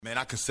Man,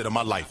 I consider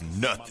my life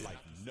nothing.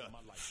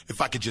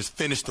 If I could just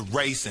finish the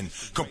race and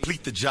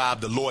complete the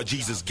job the Lord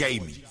Jesus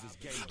gave me.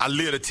 I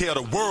live to tell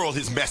the world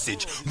his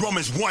message.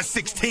 Romans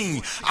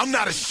 1:16. I'm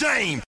not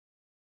ashamed.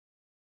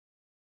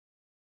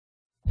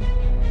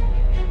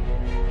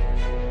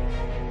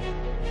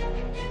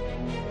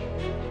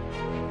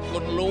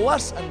 Kung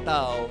luwas ang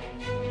tao,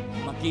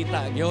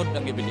 makita yun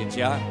ang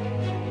ebidensya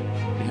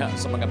diha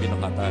sa mga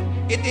binuhatan.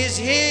 It is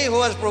He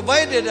who has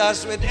provided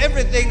us with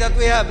everything that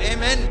we have.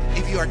 Amen.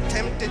 If you are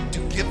tempted to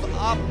give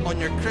up on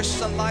your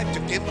Christian life, to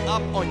give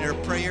up on your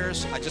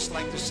prayers, I just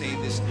like to say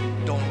this,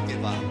 don't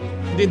give up.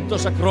 Dito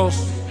sa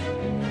cross,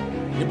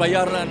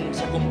 ibayaran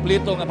sa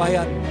kumpleto nga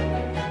bayad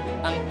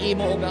ang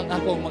imo ug ang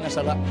akong mga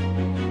sala.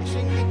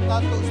 Isingit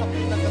nato sa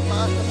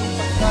pinakataas na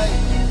pagkay.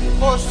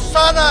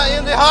 Hosanna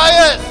in the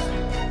highest!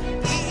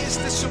 He is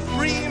the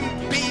supreme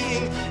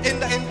being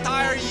in the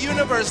entire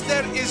universe.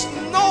 There is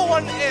no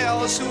one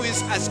else who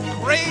is as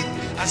great,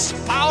 as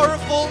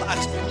powerful,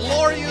 as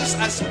glorious,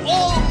 as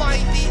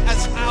almighty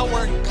as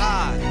our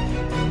God.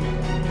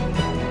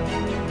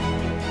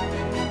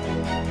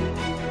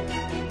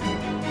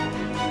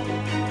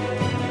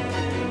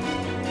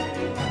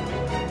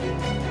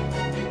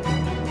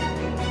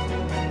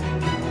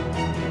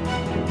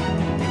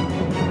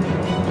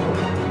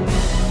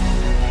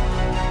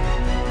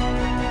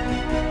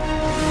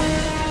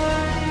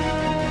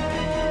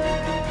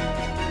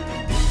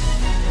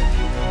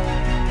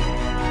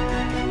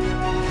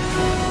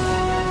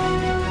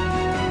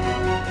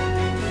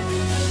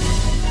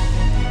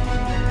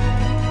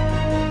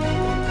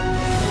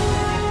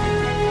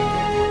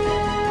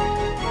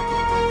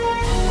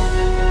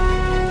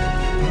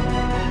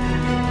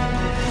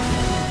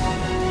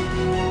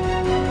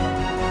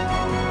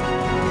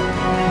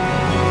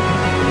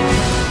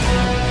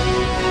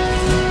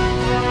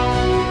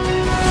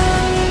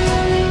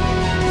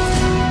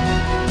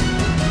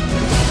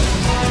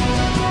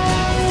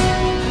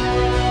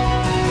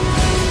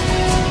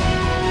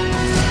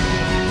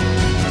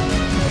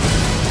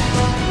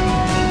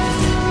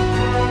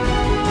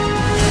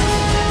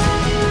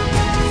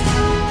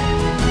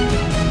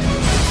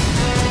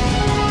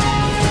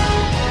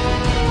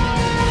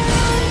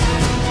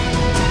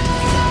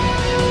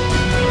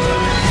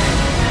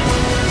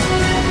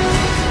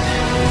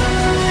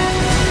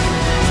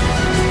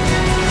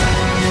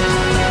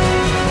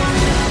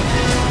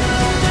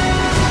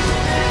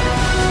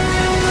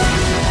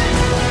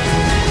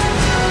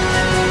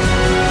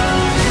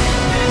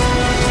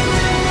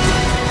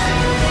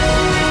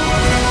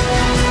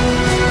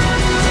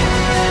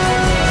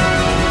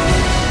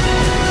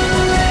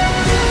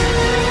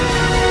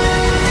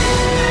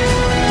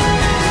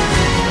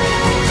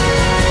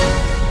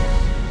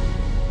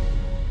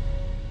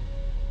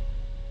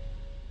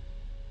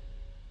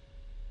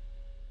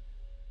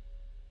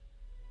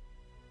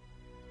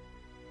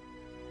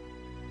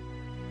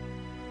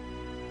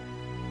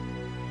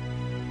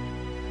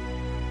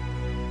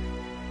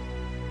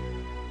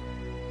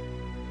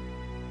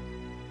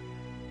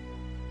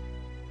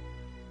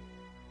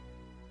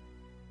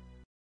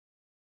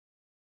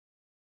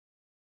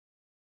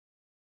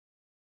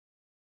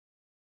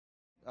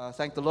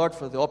 Thank the Lord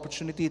for the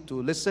opportunity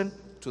to listen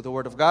to the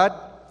Word of God.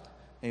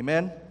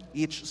 Amen.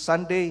 Each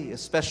Sunday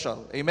is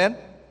special. Amen.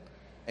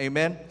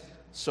 Amen.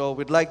 So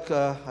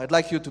I'd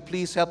like you to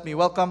please help me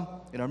welcome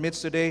in our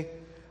midst today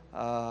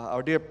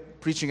our dear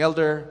preaching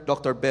elder,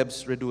 Dr.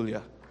 Bebs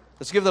Redulia.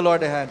 Let's give the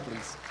Lord a hand,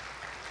 please.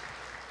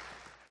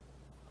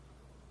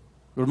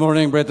 Good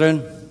morning,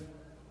 brethren.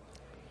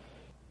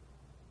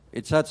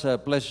 It's such a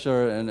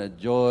pleasure and a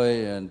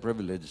joy and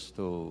privilege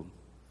to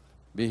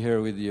be here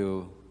with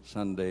you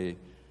Sunday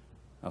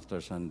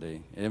after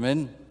Sunday.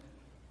 Amen?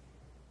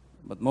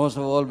 But most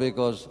of all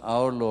because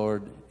our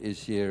Lord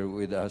is here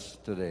with us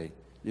today.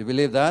 You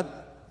believe that?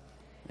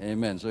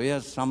 Amen. So He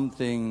has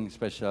something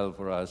special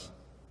for us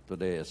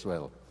today as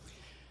well.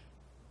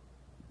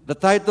 The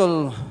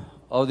title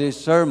of this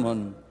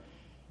sermon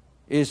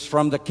is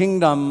From the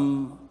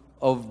Kingdom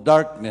of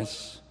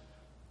Darkness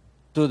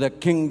to the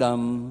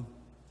Kingdom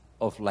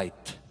of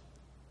Light.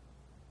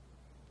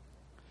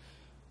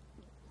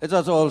 Let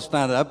us all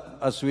stand up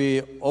as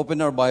we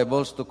open our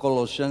Bibles to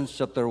Colossians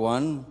chapter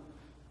 1,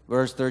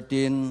 verse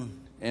 13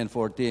 and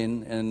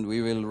 14, and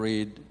we will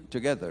read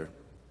together.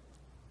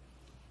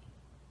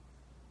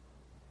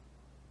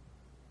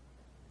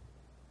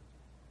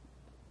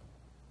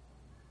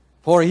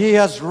 For He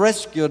has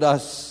rescued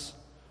us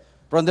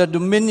from the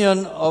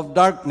dominion of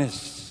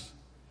darkness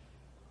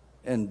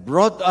and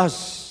brought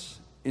us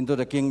into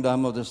the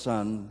kingdom of the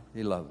Son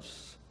He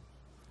loves,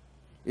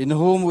 in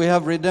whom we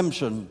have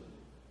redemption,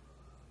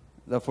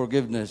 the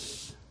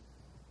forgiveness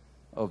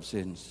of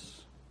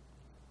sins.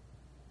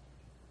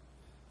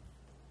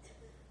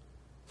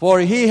 For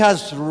He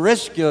has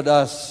rescued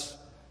us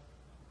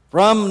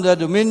from the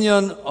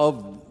dominion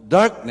of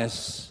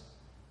darkness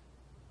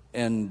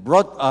and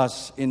brought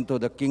us into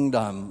the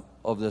kingdom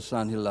of the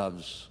Son He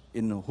loves,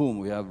 in whom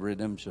we have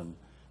redemption,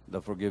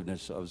 the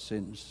forgiveness of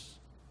sins.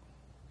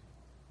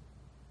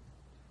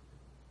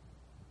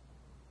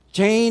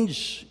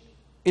 Change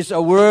is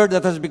a word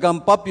that has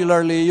become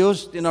popularly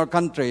used in our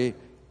country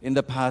in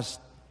the past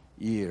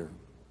year.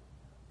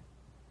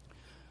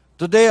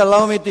 Today,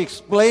 allow me to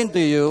explain to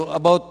you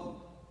about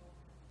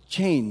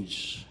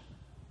change.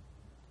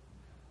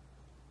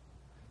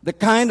 The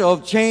kind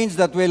of change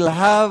that will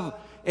have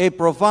a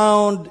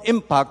profound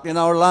impact in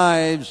our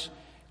lives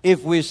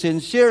if we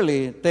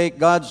sincerely take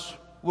God's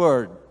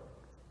word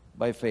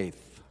by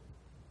faith.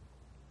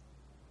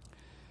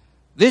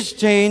 This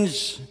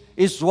change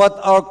is what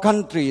our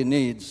country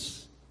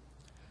needs.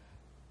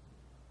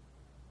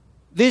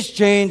 This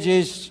change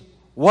is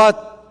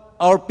what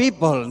our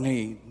people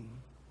need.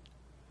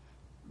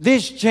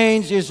 This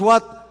change is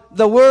what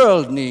the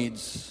world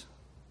needs.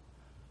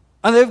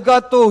 And they've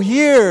got to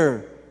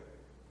hear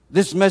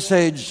this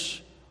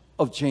message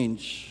of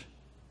change.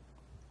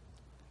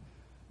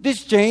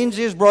 This change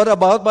is brought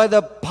about by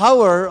the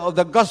power of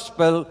the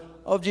gospel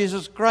of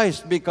Jesus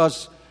Christ,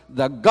 because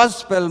the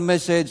gospel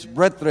message,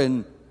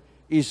 brethren,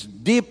 is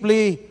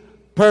deeply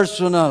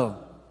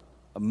personal,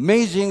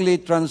 amazingly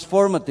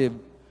transformative,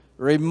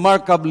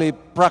 remarkably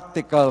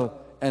practical,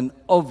 and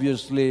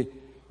obviously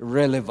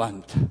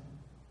relevant,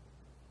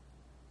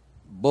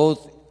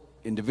 both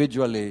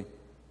individually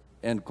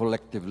and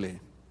collectively.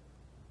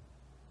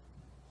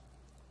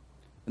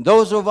 And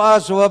those of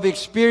us who have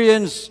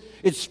experienced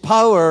its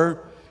power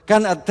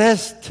can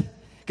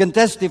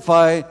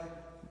testify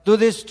to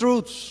these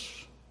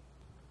truths.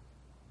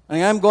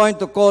 And I'm going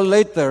to call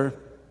later,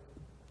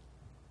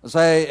 as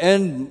I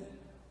end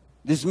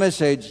this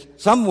message,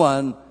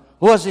 someone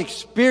who has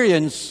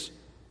experienced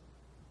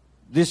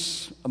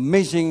this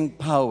amazing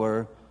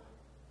power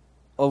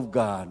of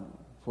God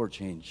for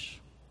change.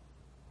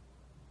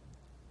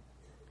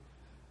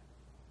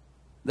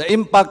 The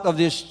impact of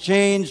this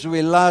change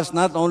will last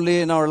not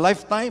only in our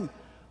lifetime,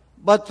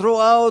 but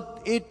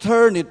throughout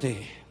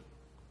eternity.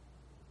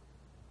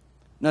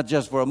 Not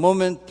just for a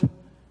moment,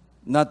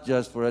 not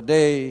just for a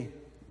day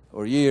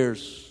or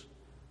years,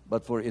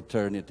 but for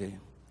eternity.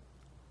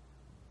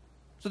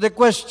 So the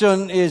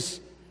question is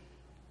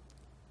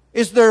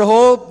there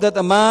hope that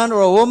a man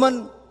or a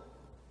woman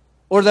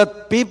or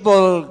that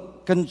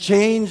people can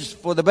change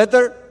for the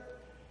better?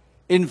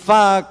 In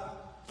fact,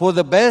 for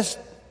the best?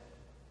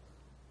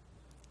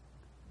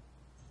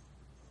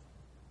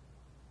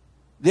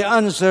 The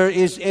answer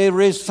is a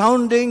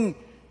resounding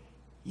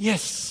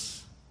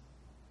yes.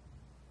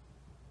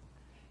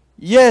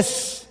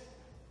 Yes,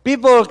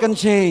 people can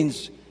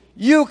change.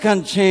 You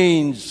can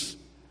change.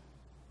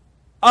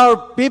 Our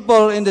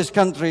people in this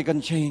country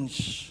can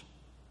change.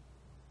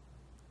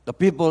 The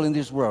people in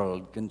this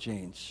world can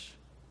change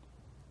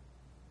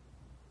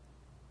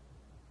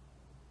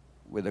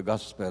with the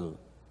gospel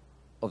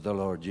of the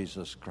Lord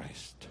Jesus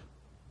Christ.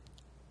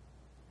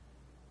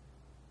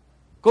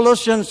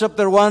 Colossians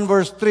chapter 1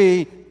 verse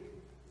 3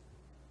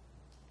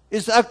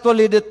 is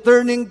actually the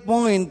turning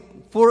point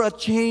for a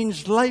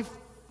changed life.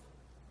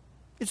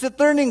 It's a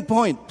turning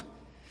point.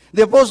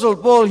 The Apostle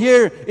Paul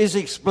here is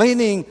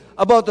explaining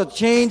about a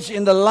change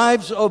in the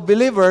lives of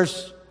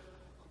believers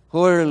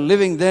who were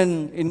living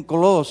then in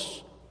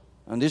Colossus.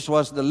 And this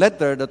was the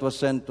letter that was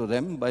sent to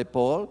them by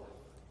Paul,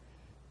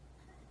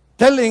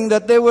 telling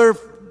that they were,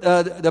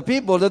 the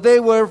people, that they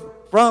were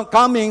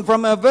coming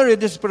from a very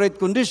desperate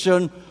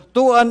condition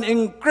to an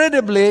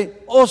incredibly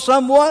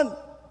awesome one.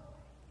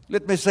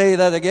 Let me say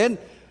that again.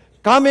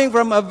 Coming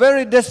from a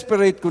very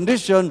desperate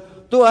condition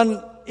to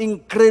an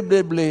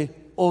incredibly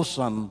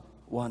awesome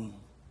one.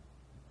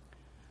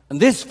 And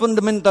this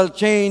fundamental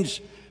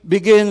change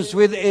begins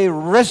with a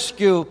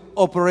rescue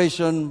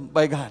operation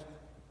by God.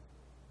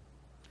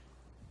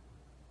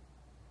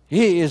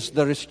 He is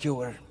the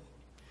rescuer.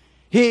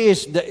 He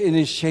is the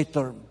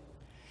initiator.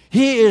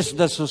 He is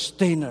the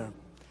sustainer.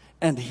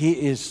 And He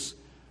is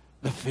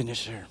the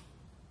finisher.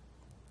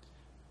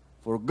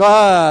 For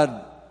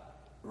God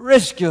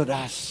rescued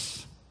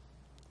us.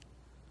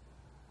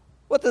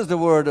 What does the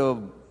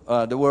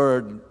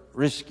word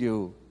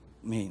rescue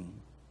mean?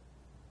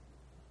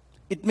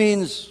 It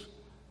means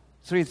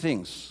three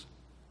things: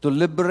 to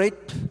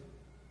liberate,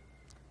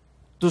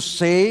 to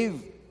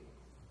save,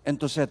 and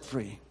to set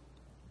free.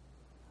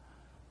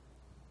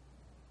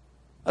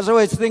 As I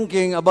was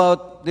thinking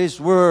about this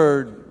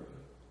word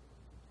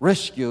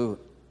rescue,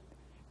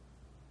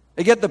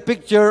 I get the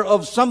picture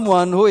of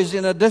someone who is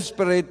in a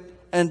desperate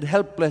and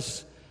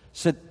helpless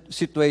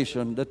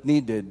situation that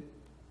needed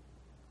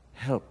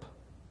help,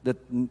 that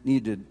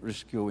needed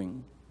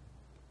rescuing.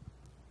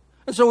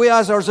 And so we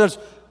ask ourselves,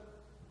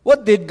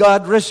 what did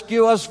God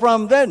rescue us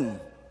from then?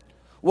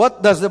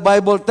 What does the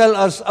Bible tell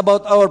us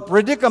about our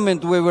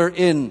predicament we were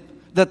in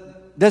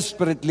that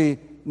desperately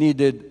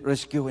needed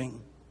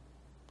rescuing?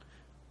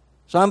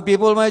 Some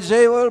people might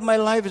say, well, my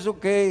life is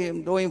okay,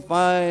 I'm doing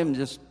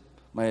fine,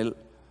 my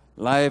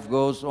life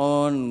goes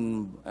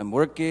on, I'm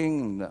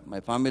working, my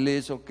family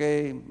is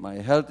okay, my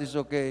health is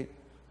okay,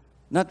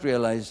 not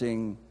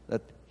realizing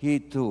that he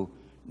too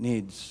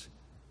needs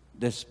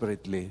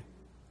desperately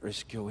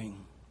rescuing.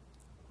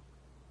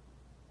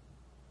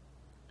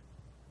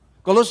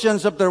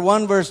 Colossians chapter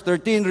 1 verse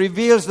 13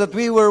 reveals that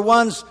we were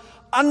once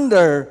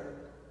under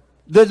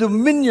the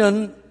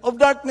dominion of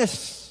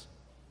darkness.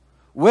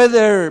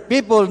 Whether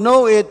people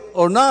know it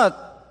or not,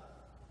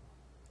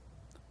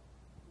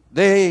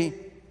 we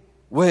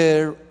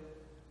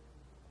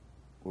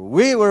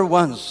were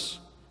once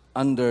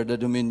under the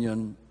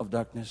dominion of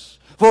darkness.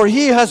 For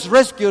He has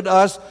rescued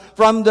us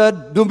from the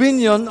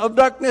dominion of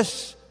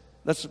darkness.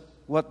 That's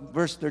what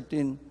verse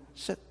 13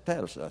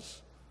 tells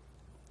us.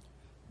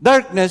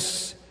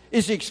 Darkness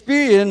is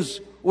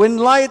experienced when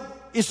light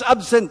is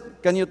absent.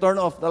 Can you turn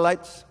off the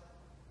lights?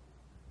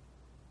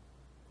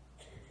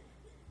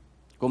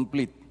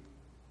 Complete.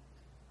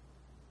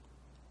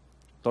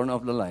 Turn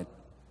off the light.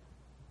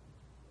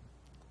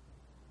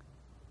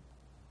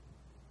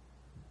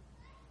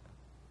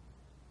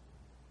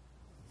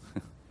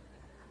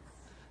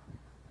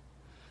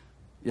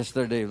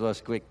 Yesterday it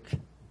was quick.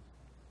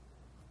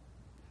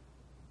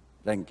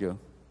 Thank you.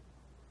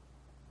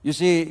 You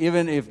see,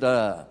 even if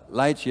the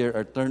lights here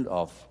are turned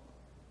off,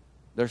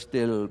 there's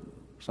still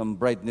some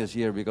brightness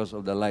here because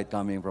of the light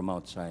coming from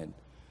outside.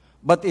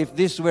 But if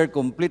this were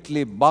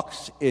completely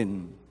boxed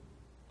in,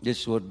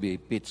 this would be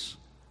pitch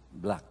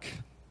black.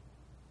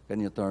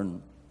 Can you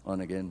turn on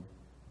again?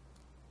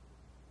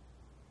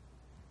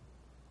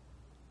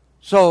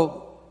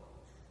 So,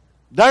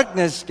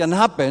 darkness can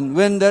happen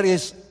when there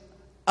is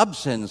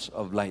absence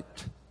of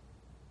light.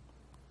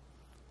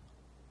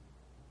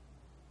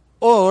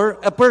 Or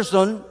a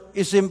person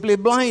is simply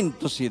blind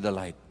to see the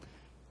light.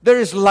 There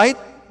is light,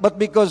 but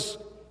because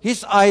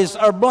his eyes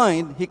are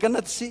blind, he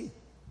cannot see.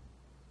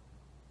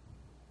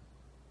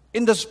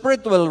 In the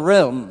spiritual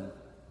realm,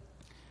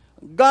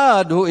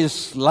 God, who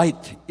is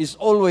light, is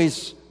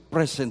always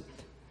present.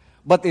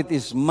 But it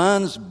is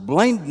man's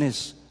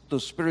blindness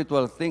to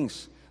spiritual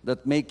things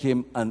that make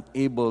him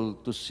unable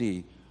to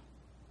see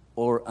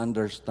or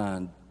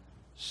understand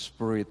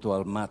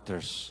spiritual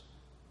matters,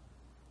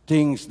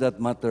 things that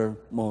matter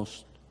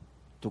most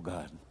to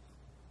God.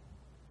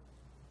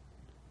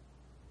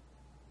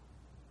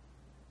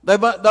 The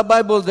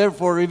Bible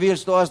therefore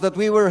reveals to us that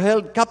we were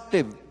held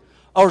captive,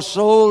 our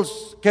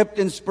souls kept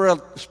in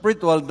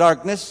spiritual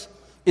darkness,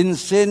 in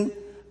sin,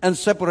 and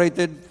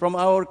separated from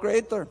our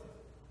Creator.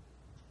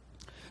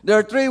 There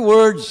are three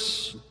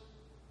words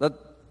that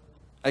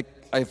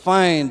I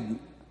find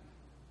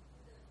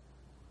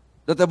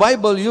that the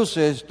Bible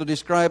uses to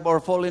describe our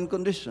fallen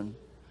condition: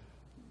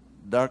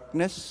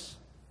 darkness,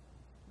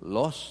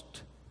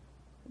 lost,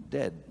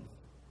 dead.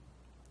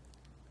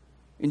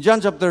 In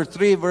John chapter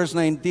 3, verse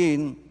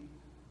 19,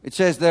 it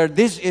says there,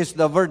 "This is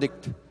the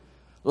verdict.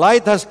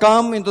 Light has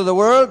come into the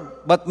world,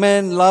 but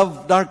men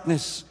love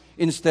darkness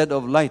instead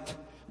of light,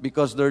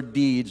 because their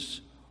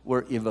deeds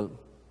were evil."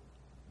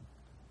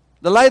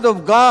 The light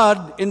of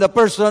God in the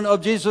person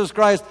of Jesus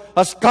Christ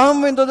has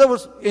come into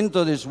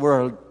this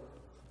world,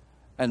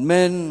 and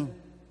man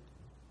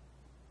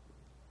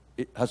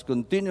has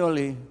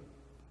continually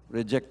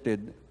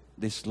rejected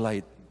this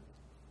light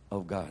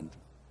of God.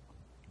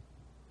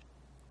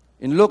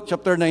 In Luke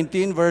chapter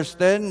 19, verse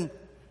 10,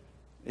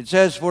 it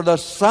says, "For the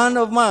Son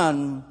of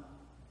Man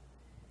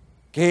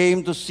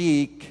came to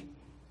seek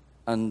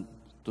and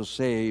to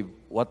save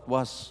what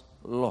was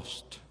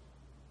lost."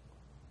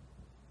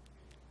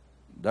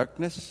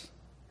 Darkness,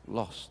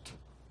 lost.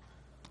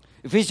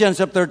 Ephesians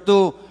chapter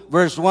 2,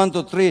 verse 1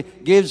 to 3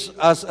 gives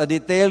us a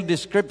detailed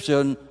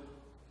description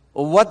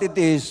of what it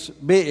is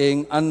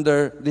being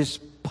under this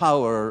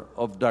power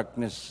of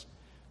darkness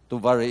to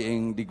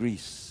varying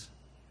degrees.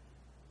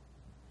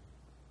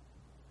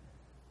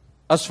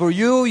 "As for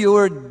you, you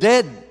were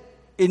dead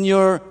in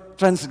your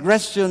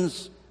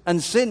transgressions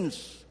and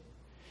sins,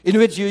 in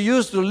which you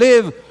used to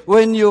live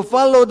when you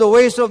followed the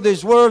ways of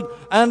this world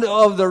and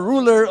of the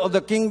ruler of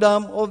the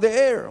kingdom of the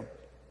air."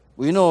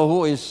 We know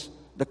who is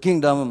the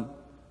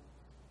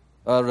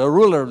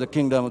ruler of the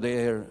kingdom of the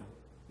air.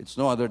 It's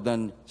no other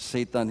than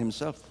Satan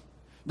himself.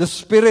 The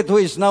spirit who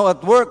is now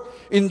at work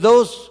in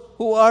those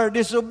who are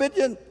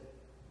disobedient.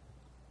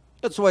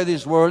 That's why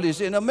this world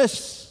is in a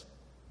mess.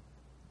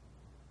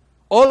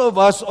 All of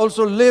us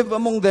also live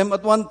among them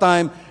at one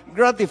time,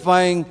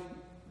 gratifying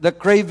the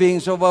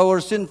cravings of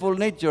our sinful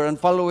nature and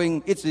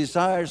following its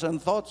desires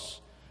and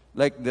thoughts.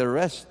 Like the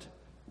rest,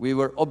 we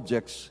were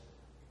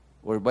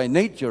by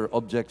nature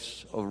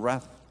objects of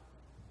wrath.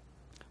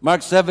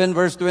 Mark 7,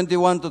 verse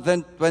 21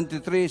 to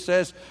 23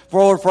 says,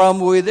 "For from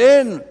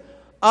within,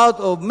 out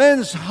of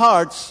men's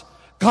hearts,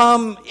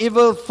 come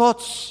evil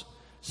thoughts,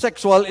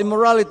 sexual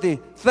immorality,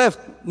 theft,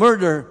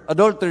 murder,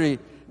 adultery,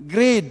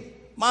 greed,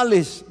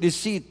 malice,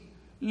 deceit,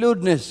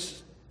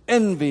 lewdness,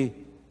 envy,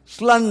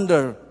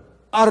 slander,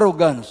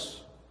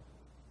 arrogance,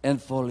 and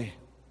folly."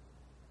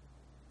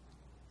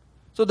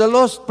 So the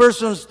lost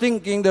person's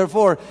thinking,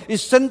 therefore,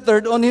 is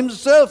centered on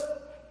himself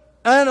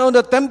and on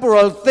the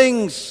temporal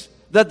things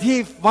that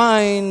he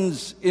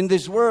finds in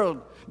this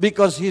world,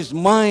 because his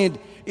mind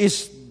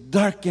is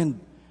darkened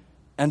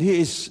and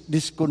he is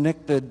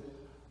disconnected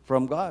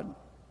from God.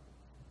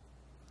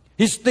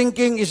 His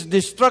thinking is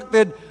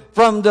distracted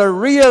from the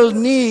real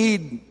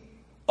need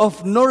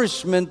of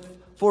nourishment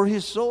for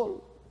his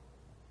soul.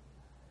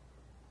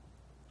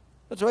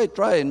 That's why I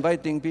try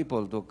inviting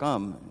people to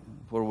come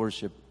for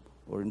worship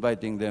or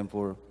inviting them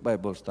for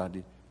Bible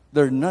study.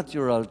 Their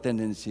natural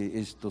tendency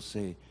is to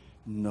say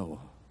no.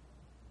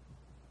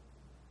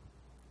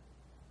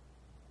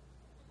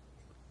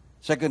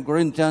 2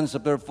 Corinthians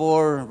chapter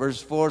 4, verse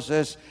 4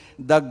 says,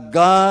 "The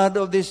God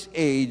of this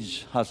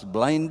age has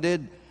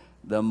blinded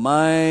the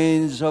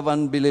minds of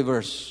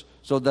unbelievers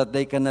so that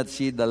they cannot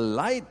see the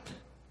light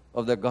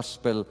of the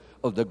gospel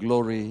of the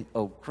glory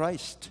of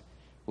Christ,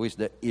 who is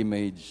the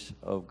image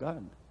of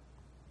God."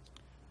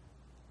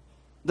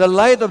 The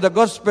light of the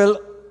gospel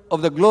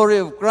of the glory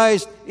of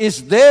Christ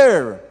is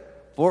there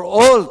for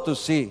all to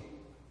see.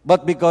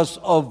 But because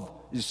of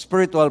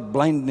spiritual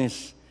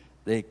blindness,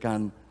 they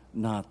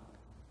cannot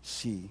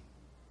see.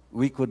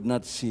 We could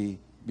not see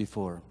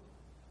before.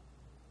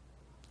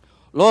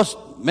 Lost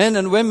men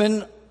and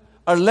women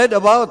are led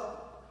about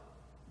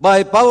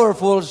by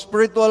powerful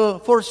spiritual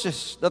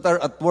forces that are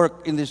at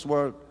work in this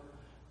world.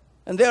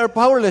 And they are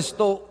powerless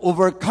to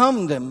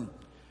overcome them.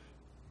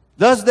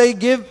 Thus they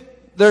give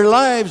their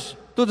lives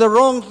to the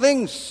wrong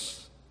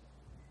things.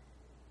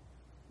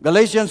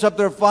 Galatians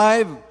chapter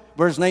 5,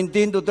 verse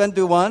 19 to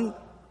 21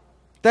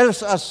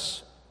 tells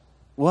us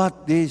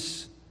what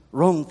these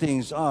wrong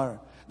things are.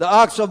 The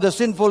acts of the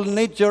sinful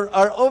nature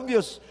are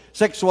obvious: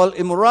 sexual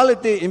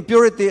immorality,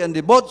 impurity and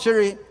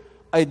debauchery,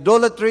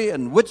 idolatry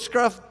and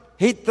witchcraft,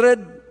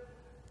 hatred,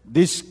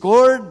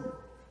 discord,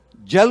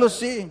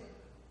 jealousy,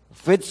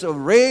 fits of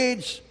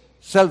rage,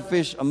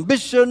 selfish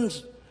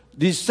ambitions,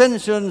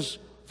 dissensions,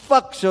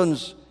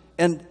 factions,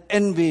 and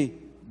envy,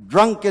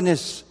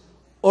 drunkenness,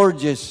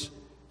 orgies,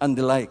 and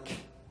the like.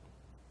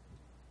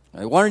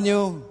 I warn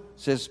you,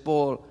 says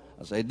Paul,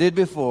 as I did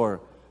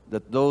before,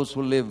 that those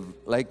who live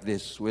like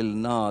this will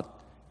not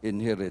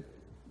inherit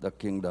the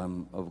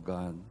kingdom of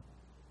God.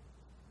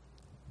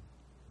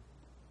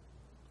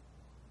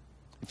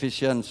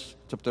 Ephesians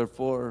chapter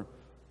 4,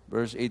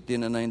 verse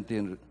 18 and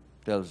 19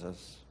 tells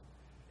us,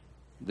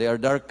 "They are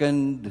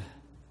darkened,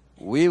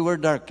 we were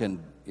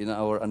darkened in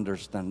our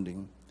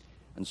understanding,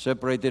 and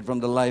separated from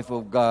the life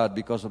of God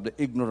because of the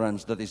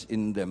ignorance that is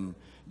in them,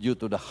 due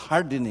to the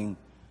hardening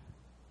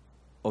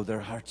of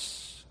their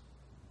hearts."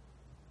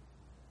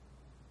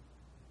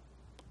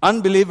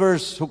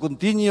 Unbelievers who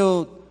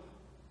continue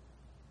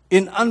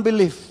in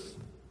unbelief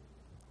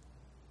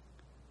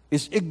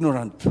is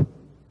ignorant.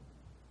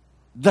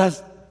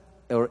 Thus,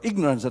 or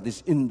ignorance that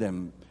is in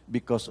them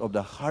because of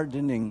the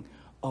hardening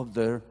of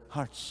their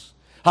hearts.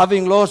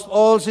 Having lost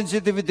all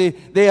sensitivity,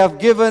 they have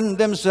given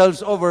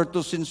themselves over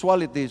to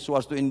sensuality so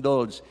as to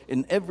indulge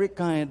in every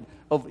kind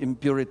of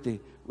impurity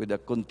with a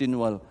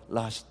continual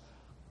lust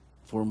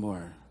for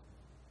more.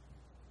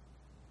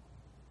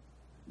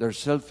 Their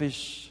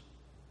selfish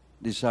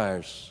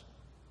desires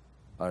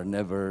are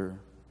never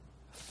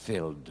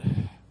filled.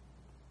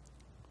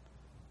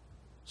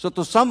 So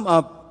to sum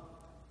up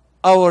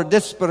our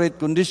desperate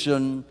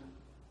condition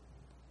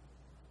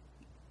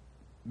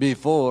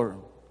before,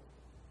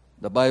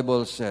 the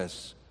Bible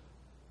says,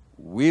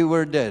 we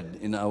were dead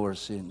in our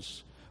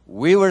sins.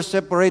 We were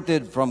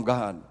separated from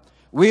God.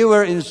 We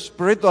were in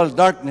spiritual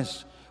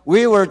darkness.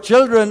 We were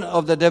children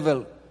of the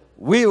devil.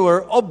 We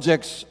were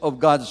objects of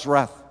God's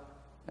wrath.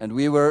 And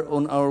we were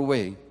on our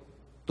way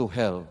to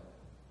hell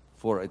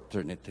for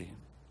eternity.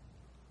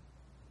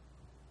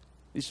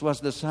 This was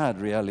the sad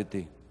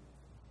reality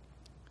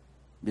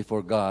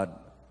before God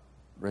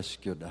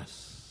rescued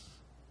us.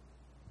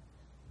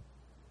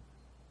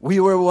 We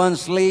were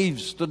once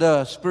slaves to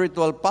the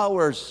spiritual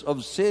powers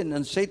of sin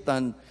and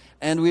Satan,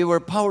 and we were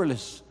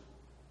powerless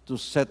to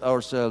set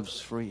ourselves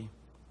free.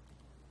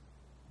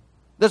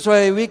 That's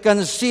why we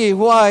can see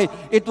why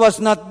it was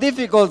not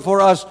difficult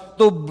for us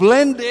to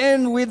blend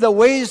in with the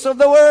ways of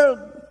the world.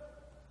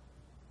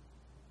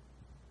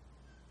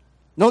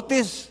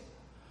 Notice,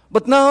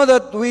 but now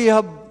that we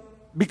have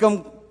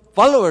become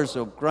followers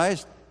of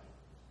Christ,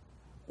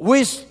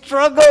 we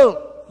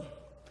struggle.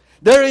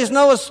 There is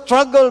now a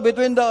struggle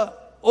between the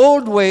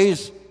old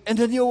ways and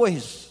the new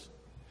ways.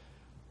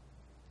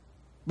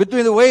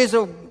 Between the ways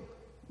of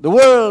the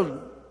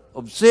world,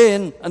 of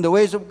sin, and the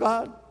ways of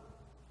God.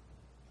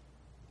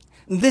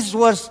 And this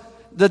was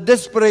the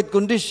desperate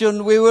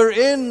condition we were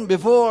in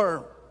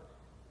before.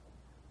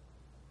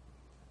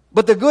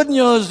 But the good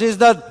news is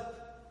that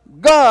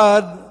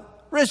God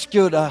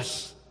rescued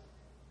us.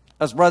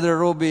 As Brother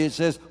Ruby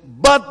says,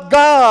 but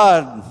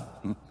God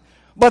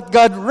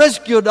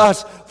rescued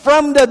us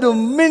from the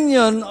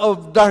dominion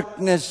of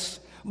darkness.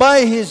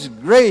 By His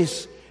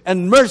grace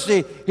and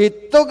mercy, He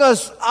took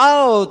us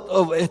out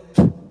of it.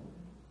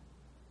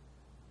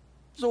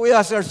 So we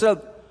ask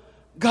ourselves,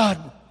 God,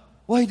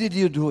 why did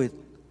you do it?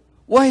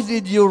 Why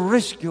did you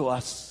rescue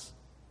us?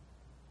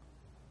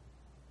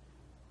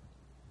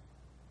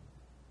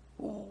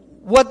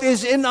 What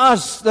is in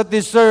us that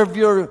deserve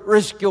your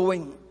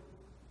rescuing?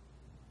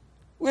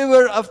 We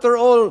were, after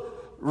all,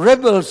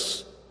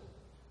 rebels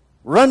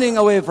running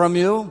away from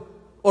you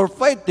or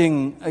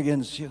fighting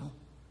against you.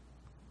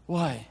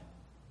 Why?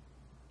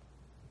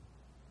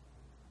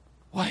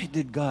 Why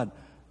did God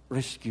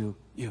rescue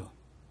you?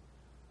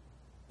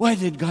 Why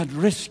did God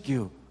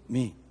rescue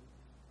me?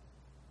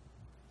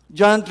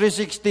 John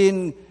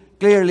 3:16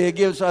 clearly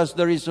gives us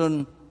the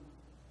reason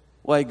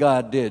why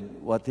God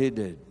did what He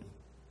did.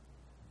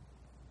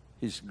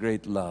 His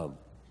great love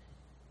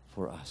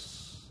for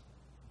us.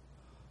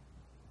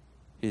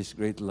 His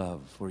great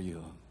love for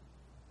you.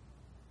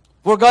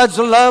 For God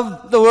so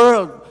loved the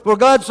world. For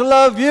God so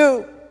loved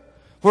you.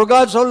 For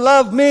God so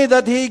loved me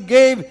that He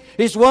gave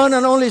His one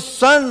and only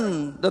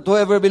Son, that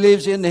whoever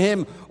believes in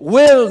Him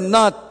will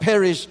not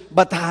perish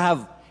but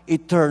have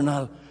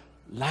eternal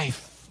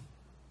life.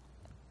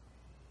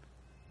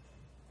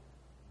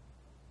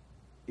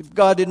 If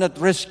God did not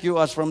rescue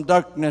us from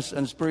darkness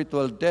and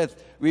spiritual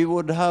death, we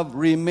would have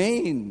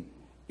remained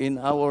in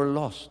our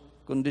lost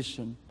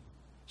condition,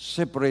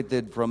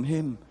 separated from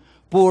Him,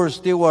 poor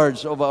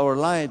stewards of our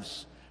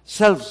lives,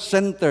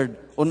 self-centered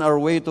on our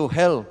way to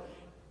hell,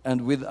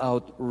 and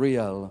without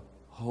real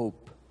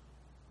hope.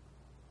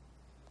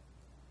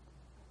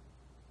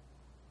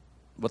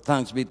 But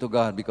thanks be to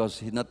God, because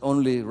He not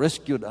only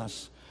rescued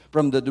us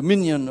from the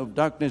dominion of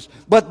darkness,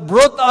 but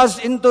brought us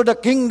into the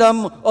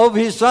kingdom of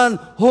His Son,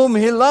 whom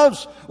He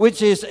loves,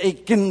 which is a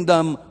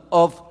kingdom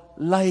of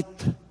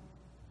light.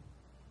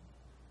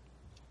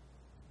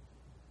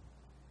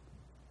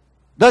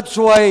 That's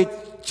why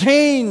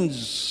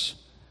change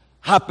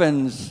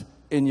happens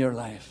in your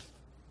life,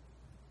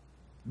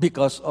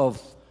 because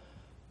of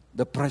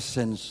the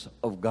presence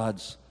of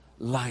God's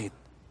light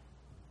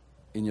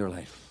in your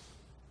life.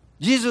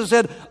 Jesus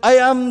said, I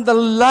am the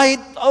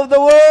light of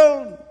the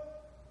world.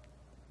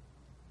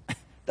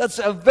 That's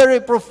a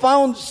very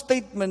profound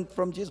statement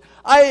from Jesus.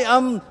 I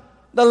am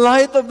the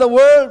light of the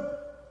world.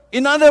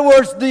 In other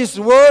words, this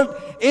world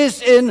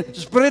is in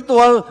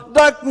spiritual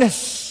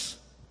darkness.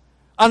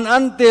 And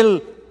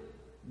until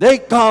they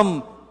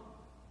come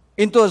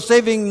into a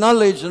saving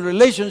knowledge and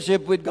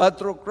relationship with God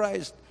through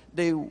Christ,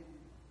 they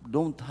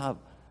don't have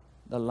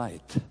the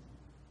light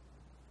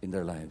in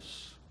their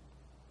lives.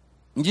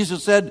 And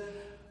Jesus said,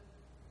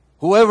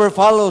 whoever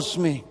follows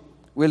me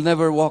will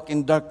never walk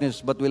in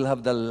darkness, but will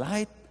have the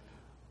light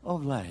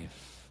of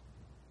life.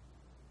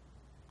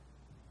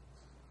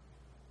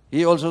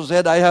 He also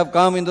said, I have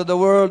come into the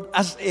world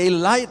as a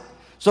light,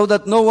 so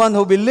that no one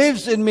who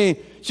believes in me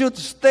should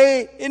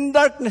stay in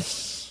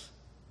darkness.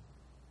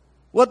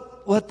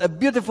 What a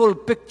beautiful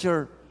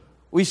picture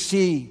we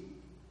see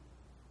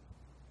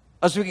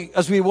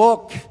as we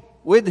walk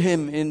with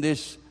Him in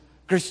this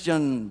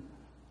Christian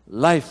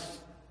life,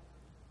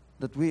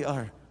 that we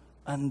are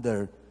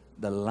under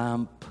the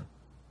lamp,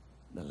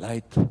 the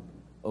light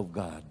of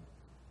God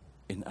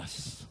in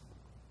us.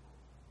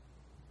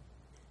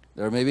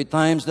 There may be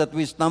times that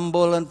we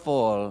stumble and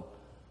fall,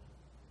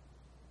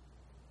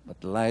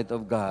 but the light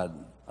of God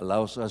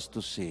allows us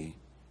to see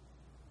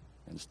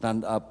and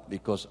stand up,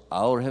 because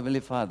our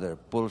Heavenly Father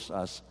pulls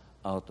us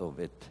out of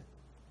it.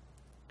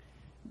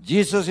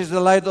 Jesus is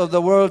the light of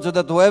the world, so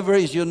that whoever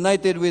is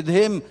united with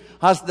Him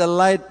has the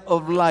light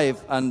of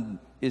life and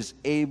is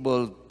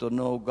able to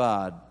know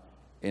God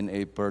in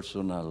a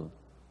personal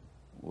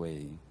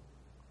way.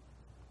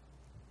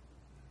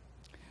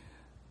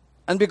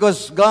 And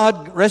because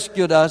God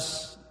rescued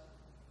us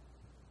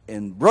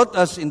and brought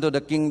us into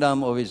the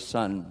kingdom of His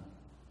Son,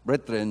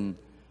 brethren,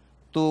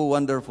 two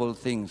wonderful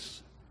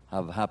things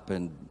have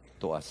happened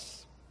to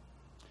us.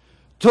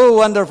 Two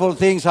wonderful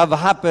things have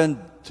happened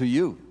to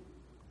you.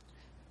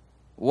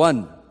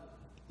 One,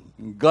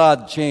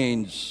 God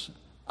changed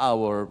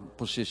our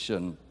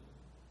position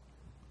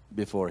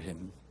before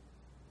Him.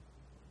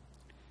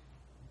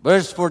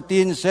 Verse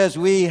 14 says,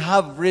 we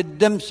have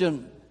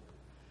redemption,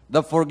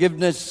 the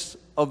forgiveness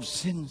of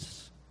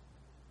sins.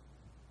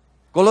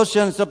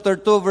 Colossians chapter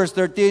 2, verse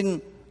 13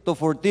 to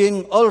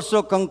 14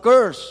 also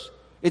concurs.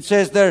 It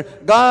says there,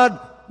 God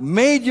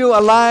made you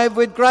alive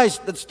with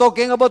Christ. That's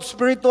talking about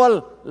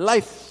spiritual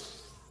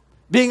life.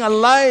 Being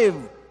alive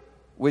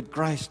with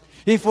Christ.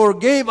 He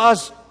forgave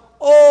us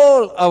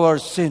all our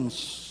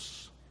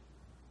sins.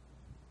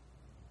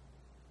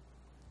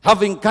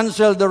 Having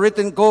canceled the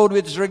written code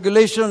with its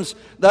regulations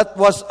that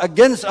was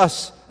against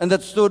us and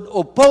that stood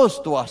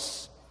opposed to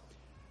us,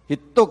 He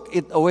took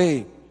it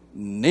away,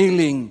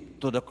 nailing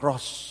to the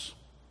cross.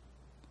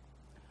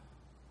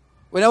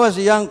 When I was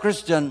a young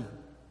Christian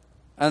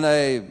and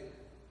I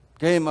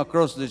came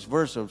across this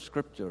verse of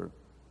Scripture,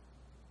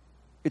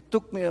 it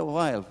took me a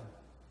while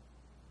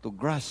to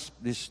grasp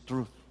this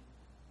truth,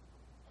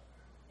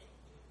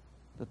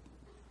 that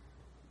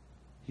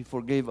He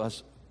forgave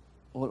us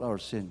all our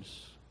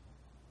sins.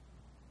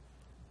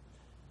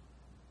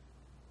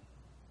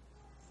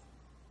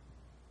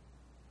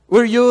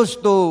 We're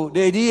used to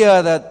the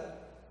idea that,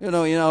 in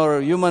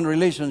our human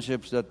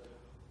relationships, that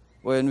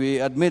when we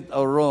admit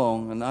our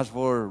wrong and ask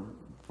for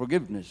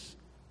forgiveness,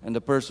 and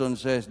the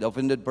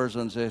offended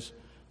person says,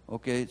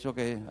 okay, it's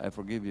okay, I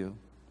forgive you.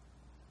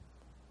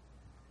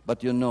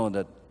 But you know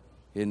that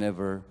He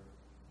never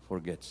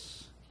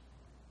forgets.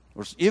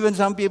 Or even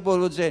some people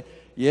would say,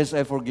 yes,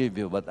 I forgive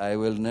you, but I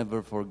will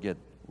never forget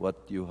what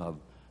you have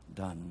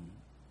done.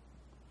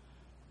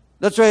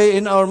 That's why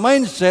in our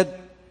mindset,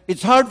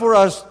 it's hard for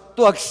us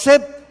to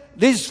accept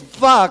this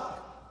fact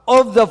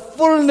of the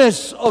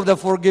fullness of the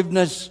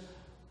forgiveness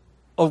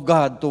of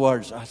God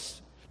towards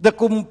us. The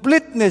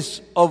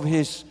completeness of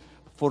His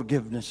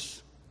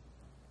forgiveness.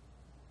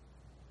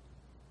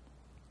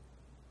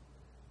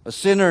 As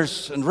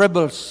sinners and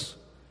rebels,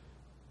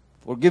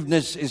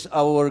 forgiveness is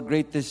our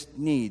greatest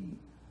need,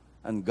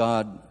 and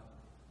God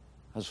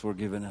has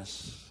forgiven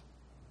us.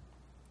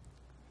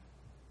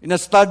 In a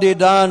study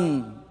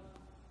done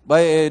by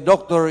a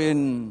doctor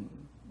in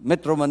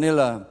Metro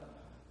Manila,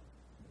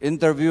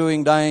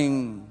 interviewing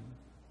dying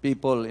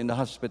people in the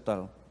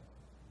hospital,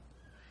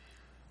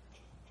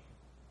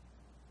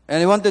 and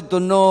he wanted to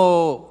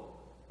know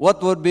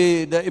what would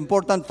be the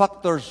important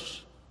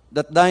factors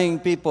that dying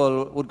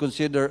people would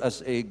consider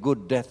as a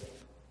good death.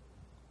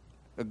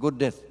 A good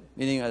death,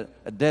 meaning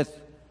a death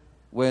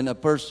when a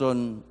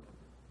person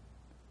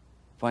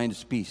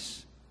finds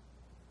peace,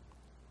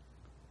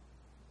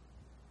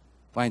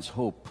 finds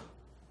hope.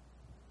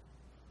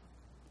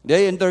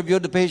 They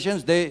interviewed the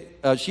patients.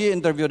 She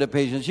interviewed the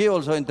patients. She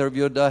also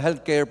interviewed the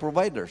healthcare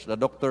providers, the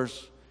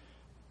doctors,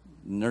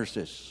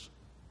 nurses.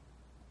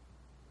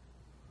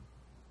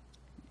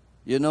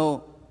 You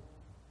know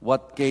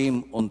what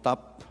came on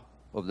top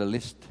of the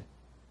list?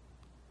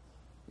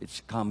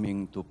 It's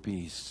coming to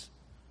peace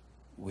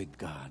with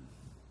God.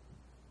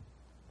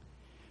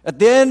 At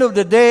the end of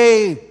the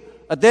day,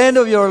 at the end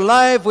of your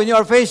life, when you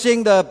are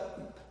facing the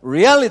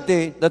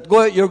reality that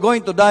you're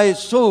going to die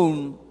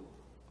soon,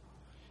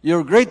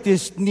 your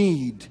greatest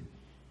need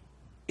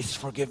is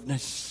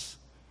forgiveness.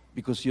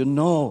 Because you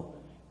know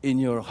in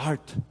your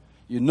heart,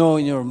 you know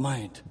in your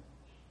mind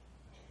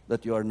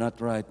that you are not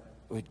right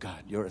with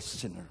God. You're a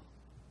sinner.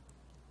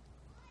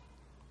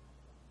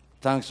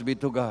 Thanks be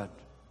to God.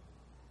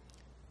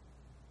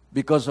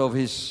 Because of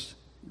His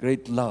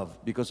great love,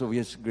 because of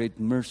His great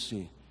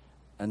mercy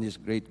and His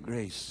great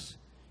grace,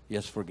 He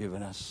has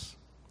forgiven us.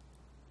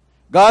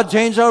 God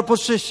changed our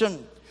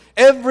position.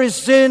 Every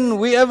sin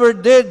we ever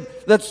did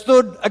that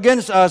stood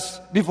against us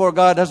before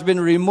God has been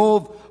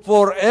removed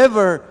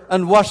forever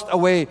and washed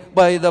away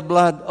by the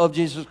blood of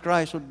Jesus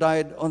Christ, who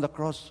died on the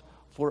cross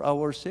for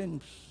our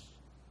sins.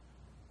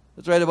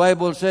 That's why the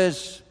Bible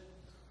says,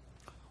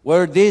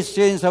 where these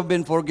sins have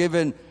been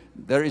forgiven,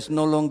 there is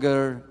no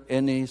longer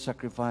any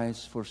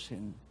sacrifice for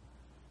sin.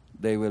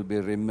 They will be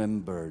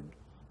remembered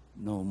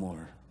no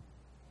more.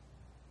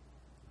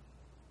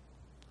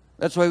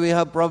 That's why we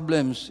have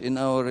problems in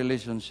our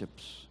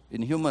relationships,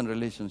 in human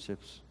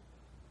relationships.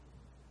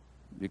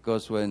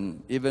 Because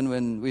even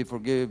when we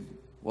forgive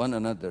one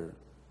another,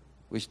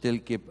 we still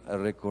keep a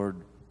record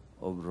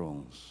of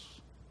wrongs.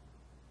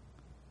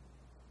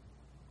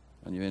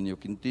 And when you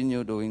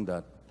continue doing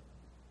that,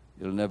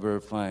 you'll never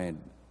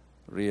find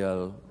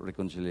real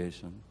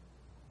reconciliation.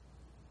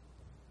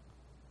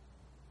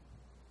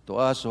 To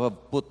us who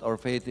have put our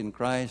faith in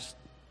Christ,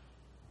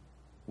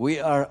 we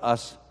are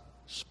as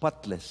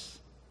spotless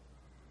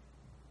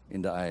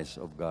in the eyes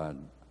of God,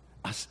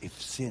 as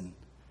if sin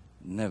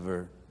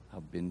never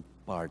have been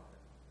part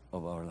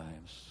of our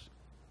lives.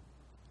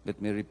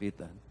 Let me repeat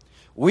that.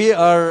 We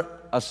are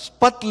as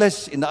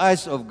spotless in the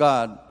eyes of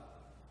God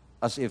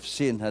as if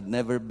sin had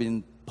never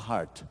been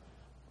part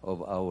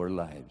of our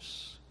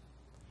lives.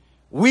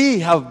 We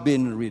have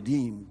been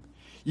redeemed.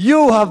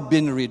 You have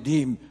been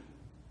redeemed.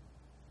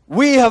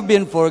 We have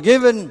been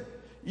forgiven.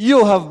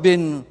 You have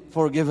been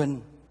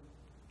forgiven.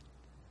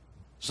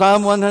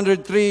 Psalm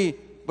 103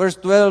 verse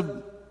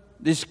 12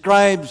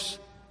 describes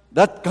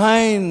that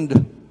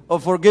kind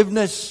of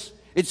forgiveness.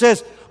 It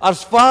says,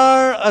 as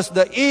far as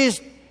the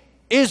east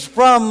is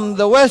from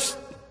the west,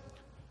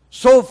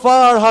 so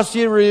far has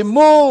He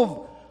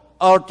removed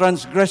our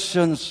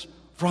transgressions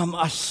from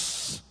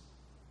us.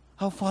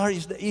 How far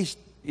is the east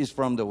is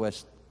from the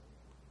west?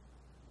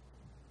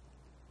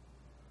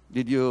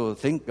 Did you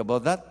think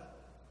about that?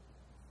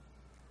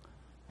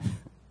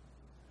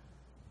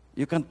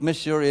 You can't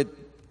measure it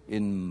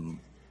in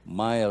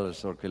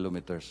miles or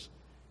kilometers.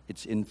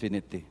 It's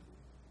infinity.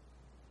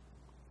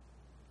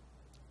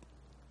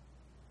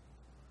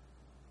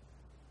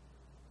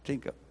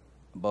 Think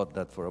about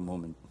that for a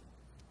moment.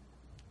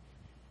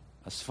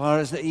 As far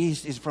as the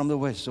east is from the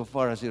west, so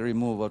far as He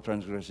removed our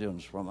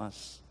transgressions from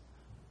us.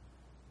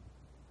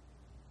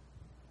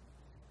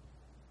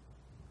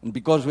 And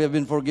because we have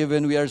been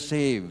forgiven, we are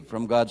saved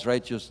from God's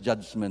righteous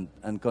judgment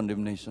and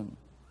condemnation.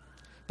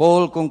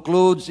 Paul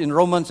concludes in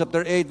Romans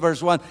chapter 8,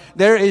 verse 1,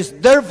 there is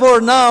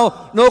therefore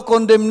now no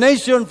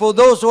condemnation for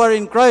those who are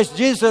in Christ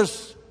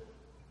Jesus,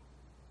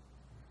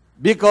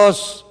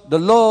 because the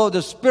law,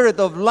 the Spirit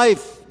of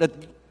life that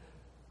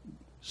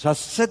has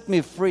set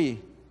me free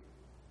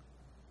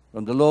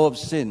from the law of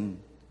sin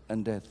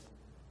and death.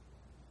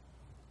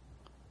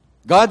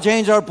 God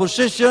changed our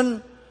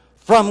position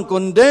from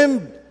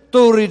condemned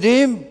to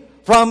redeemed,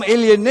 from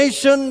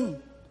alienation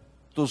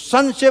to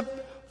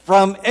sonship,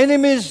 from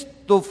enemies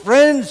to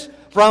friends,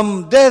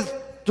 from death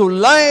to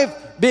life,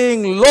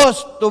 being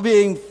lost to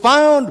being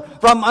found,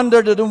 from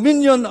under the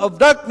dominion of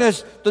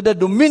darkness to the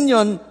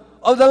dominion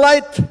of the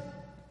light.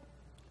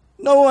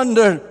 No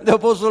wonder the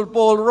Apostle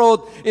Paul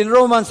wrote in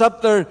Romans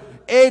chapter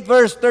 8,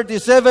 verse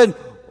 37,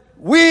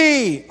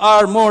 we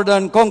are more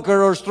than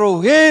conquerors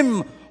through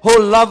Him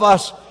who loved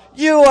us.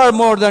 You are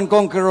more than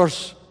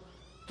conquerors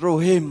through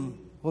Him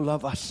who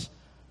loved us.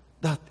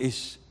 That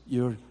is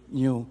your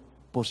new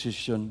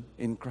position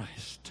in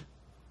Christ.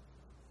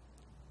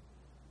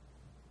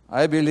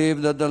 I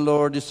believe that the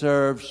Lord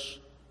deserves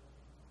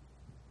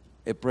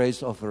a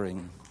praise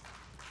offering.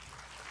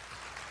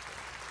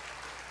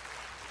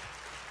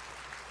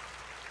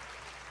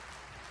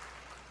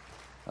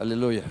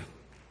 Hallelujah.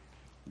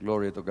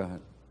 Glory to God.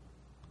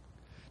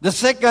 The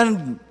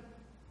second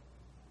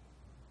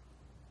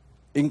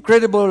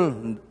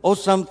incredible,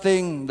 awesome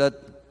thing that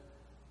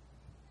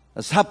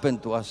has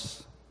happened to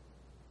us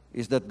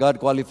is that God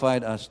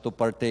qualified us to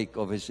partake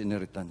of His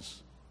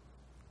inheritance.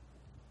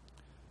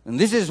 And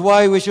this is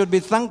why we should be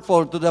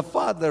thankful to the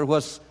Father who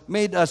has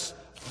made us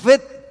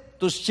fit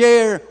to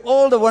share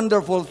all the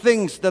wonderful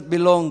things that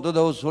belong to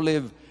those who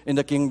live in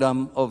the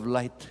kingdom of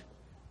light.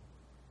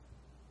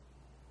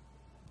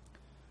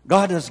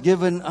 God has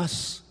given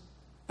us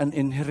an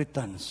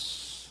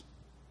inheritance.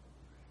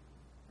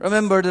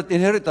 Remember that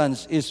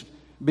inheritance is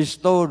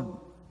bestowed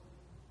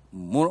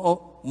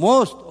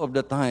most of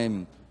the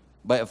time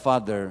by a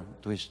father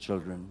to his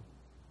children.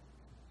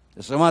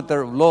 As a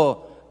matter of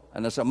law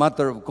and as a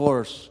matter of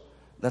course,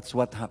 that's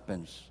what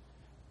happens.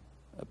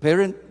 A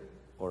parent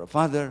or a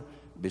father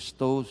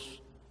bestows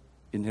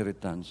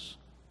inheritance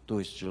to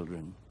his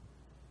children.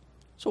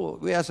 So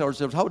we ask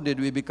ourselves, how did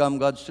we become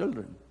God's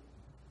children?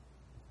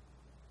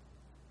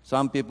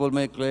 Some people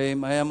may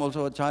claim, I am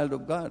also a child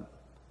of God.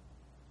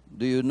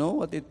 Do you know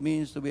what it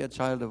means to be a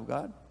child of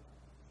God?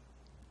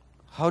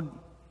 How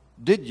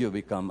did you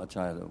become a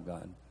child of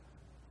God?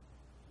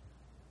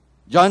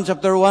 John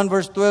chapter 1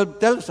 verse 12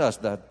 tells us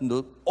that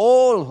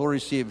all who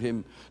receive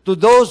Him, to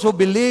those who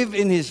believe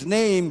in His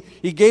name,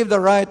 He gave the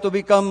right to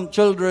become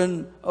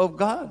children of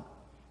God.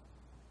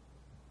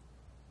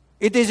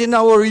 It is in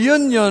our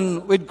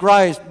union with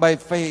Christ by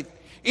faith.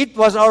 It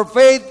was our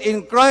faith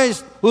in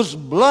Christ whose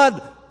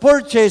blood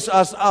purchased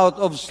us out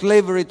of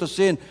slavery to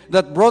sin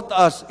that brought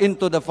us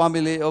into the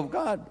family of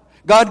God.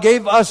 God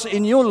gave us a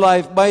new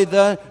life by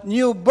the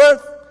new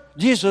birth.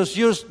 Jesus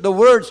used the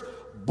words,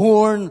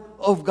 born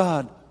of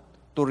God,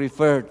 to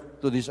refer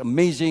to this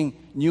amazing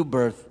new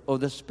birth of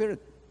the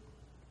Spirit.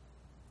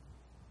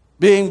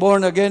 Being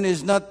born again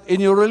is not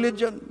in your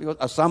religion, because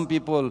as some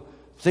people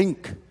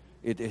think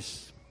it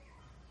is.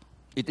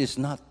 It is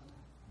not.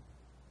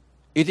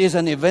 It is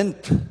an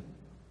event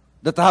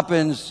that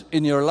happens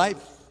in your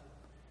life.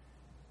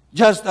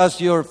 Just as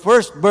your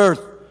first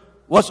birth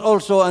was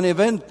also an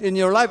event in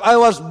your life. I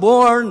was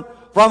born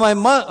from my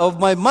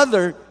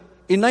mother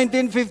in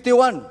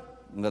 1951.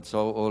 That's how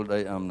old I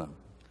am now.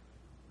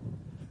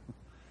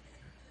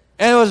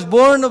 And I was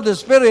born of the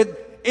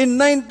Spirit in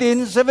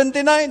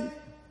 1979.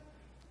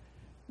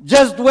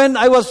 Just when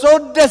I was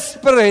so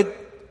desperate,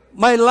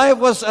 my life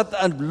was at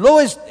the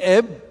lowest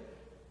ebb,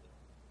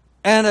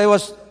 and I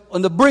was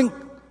on the brink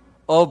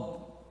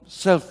of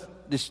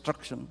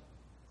self-destruction.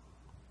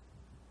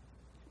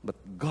 But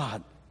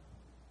God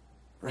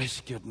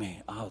rescued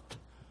me out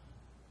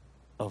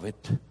of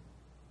it.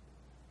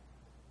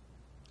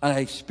 And I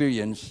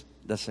experienced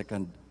the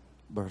second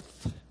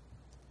birth.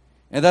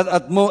 And that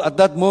at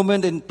that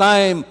moment in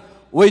time,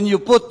 when you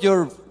put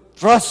your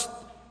trust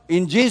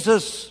in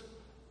Jesus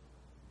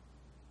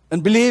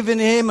and believe in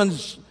Him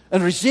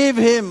and receive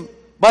Him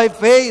by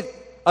faith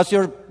as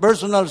your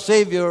personal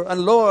Savior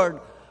and Lord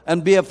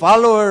and be a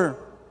follower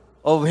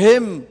of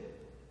Him,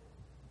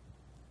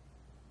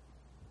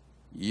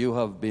 you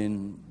have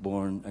been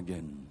born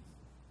again.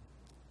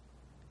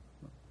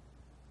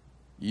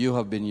 You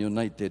have been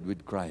united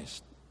with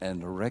Christ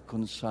and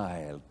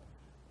reconciled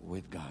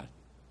with God.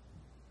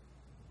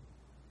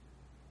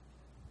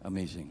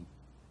 Amazing.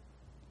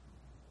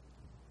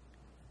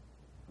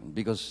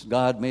 Because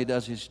God made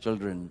us His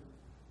children.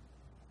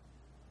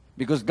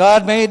 Because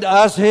God made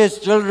us His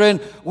children,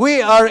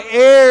 we are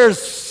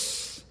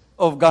heirs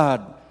of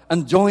God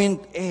and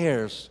joint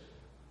heirs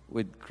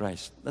with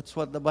Christ. That's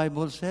what the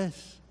Bible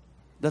says.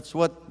 That's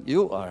what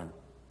you are.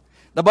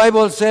 The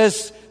Bible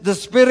says the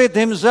Spirit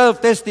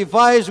Himself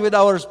testifies with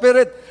our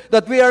spirit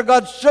that we are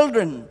God's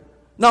children.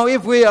 Now,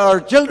 if we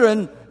are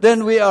children,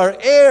 then we are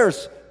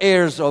heirs,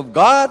 heirs of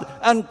God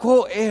and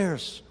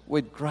co-heirs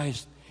with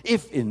Christ,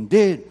 if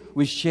indeed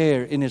we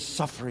share in His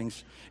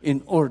sufferings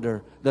in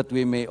order that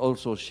we may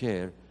also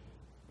share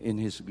in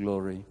His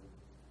glory.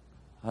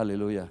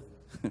 Hallelujah.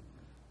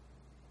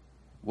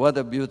 What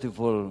a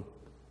beautiful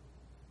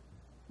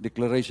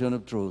declaration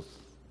of truth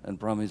and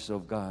promise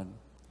of God.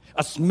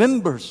 As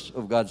members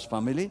of God's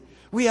family,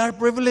 we are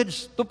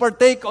privileged to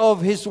partake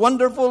of His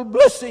wonderful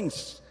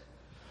blessings.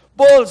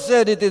 Paul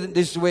said it in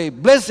this way,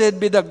 blessed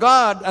be the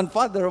God and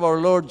Father of our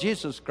Lord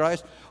Jesus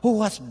Christ,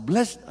 who has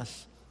blessed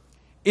us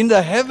in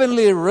the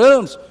heavenly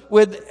realms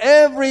with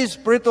every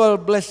spiritual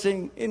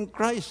blessing in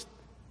Christ.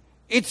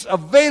 It's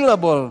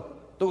available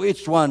to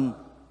each one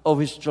of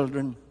His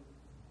children.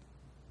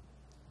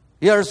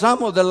 Here are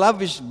some of the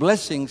lavish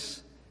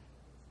blessings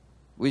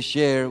we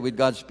share with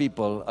God's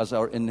people as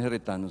our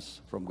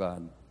inheritance from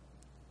God.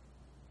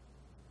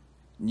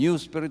 New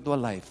spiritual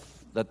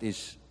life that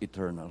is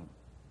eternal.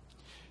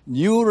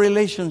 New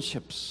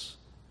relationships.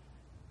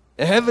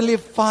 A heavenly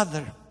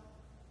Father.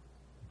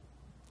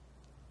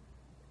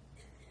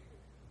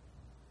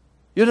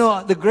 You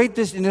know, the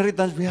greatest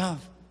inheritance we have,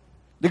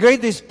 the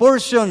greatest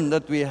portion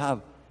that we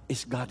have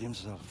is God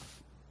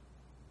Himself.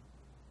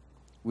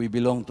 We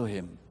belong to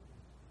Him.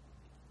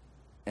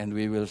 And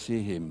we will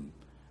see Him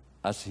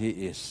as He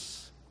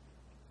is.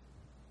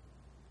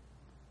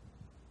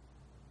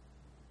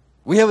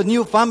 We have a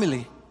new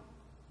family.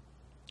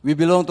 We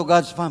belong to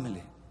God's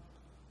family.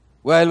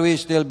 While we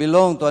still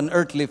belong to an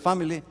earthly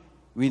family,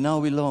 we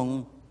now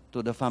belong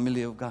to the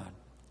family of God.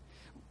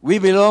 We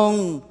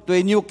belong to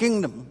a new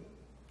kingdom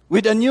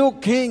with a new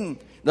king.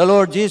 The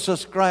Lord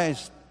Jesus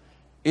Christ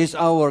is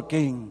our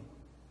king.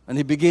 And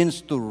He begins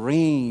to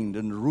reign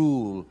and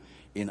rule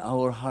in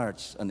our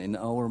hearts and in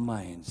our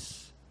minds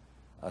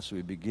as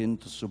we begin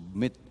to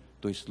submit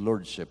to His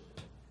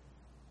lordship.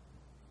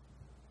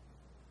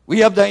 We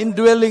have the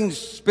indwelling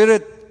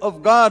Spirit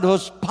of God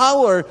whose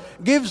power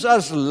gives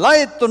us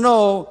light to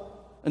know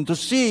and to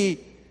see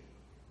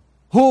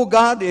who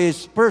God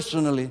is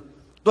personally,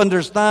 to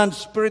understand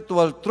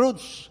spiritual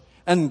truths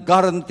and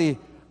guarantee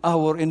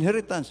our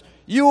inheritance.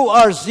 You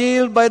are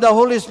sealed by the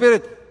Holy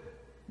Spirit.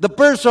 The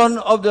person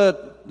of the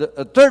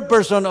third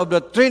person of the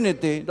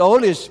Trinity, the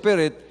Holy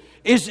Spirit,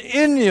 is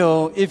in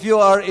you if you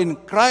are in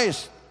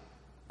Christ.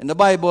 And the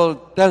Bible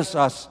tells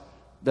us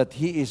that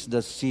He is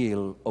the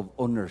seal of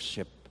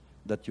ownership,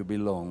 that you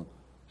belong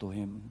to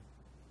Him.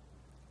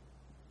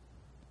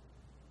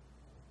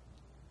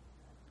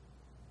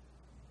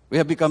 We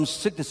have become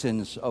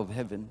citizens of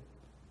heaven.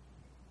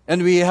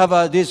 And we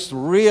have this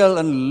real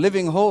and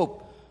living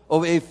hope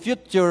of a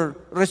future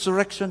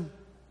resurrection.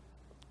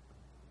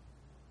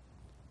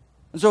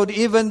 And so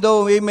even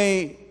though we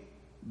may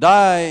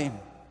die,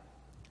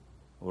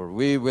 or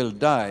we will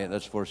die,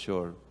 that's for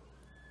sure,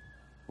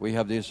 we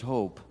have this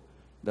hope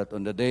that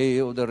on the day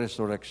of the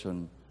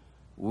resurrection,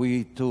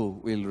 we too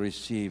will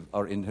receive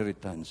our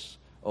inheritance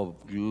of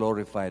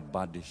glorified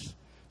bodies,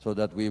 so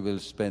that we will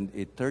spend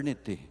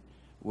eternity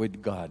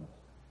with God,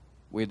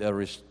 with a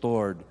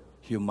restored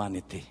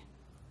humanity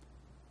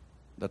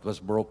that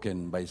was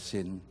broken by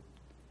sin,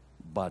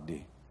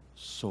 body,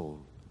 soul,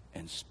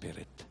 and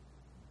spirit.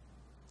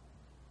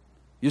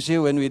 You see,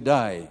 when we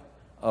die,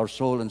 our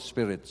soul and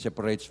spirit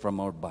separates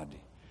from our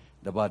body.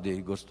 The body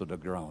goes to the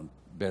ground,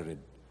 buried,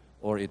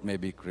 or it may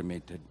be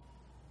cremated.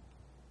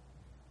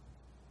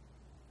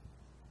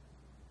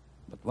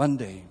 But one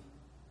day,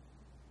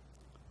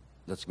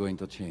 that's going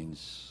to change.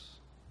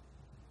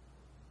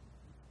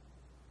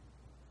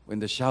 When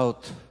the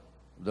shout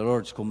of the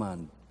Lord's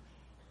command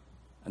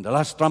and the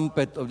last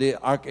trumpet of the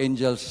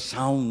archangel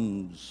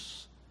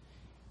sounds,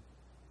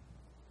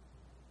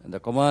 and the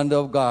command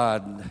of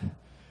God,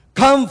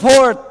 "Come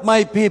forth,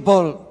 my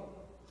people."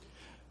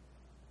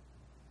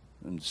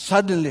 And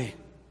suddenly,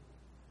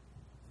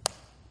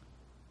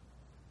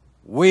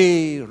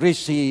 we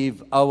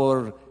receive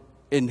our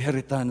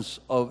inheritance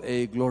of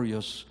a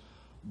glorious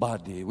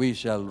body. We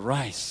shall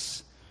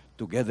rise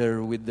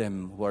together with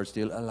them who are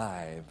still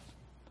alive.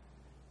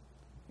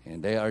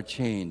 And they are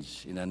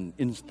changed in an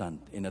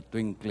instant, in a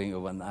twinkling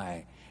of an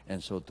eye.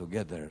 And so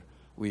together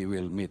we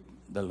will meet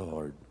the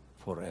Lord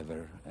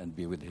forever and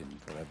be with Him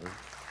forever.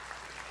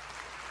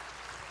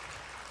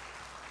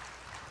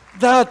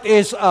 That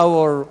is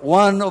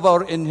one of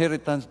our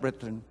inheritance,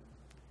 brethren.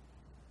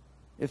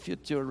 A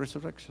future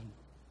resurrection.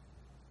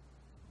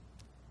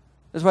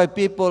 That's why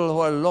people who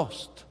are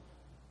lost,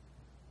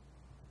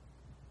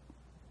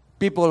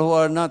 people who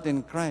are not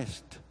in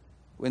Christ,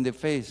 when they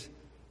face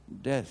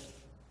death,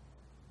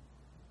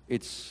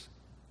 it's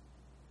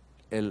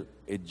a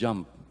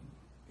jump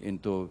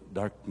into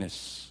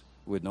darkness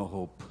with no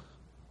hope.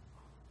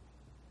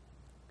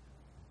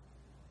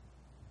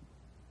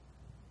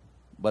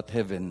 But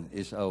heaven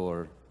is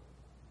our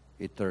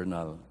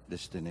eternal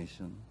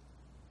destination.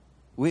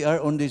 We are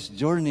on this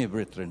journey,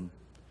 brethren.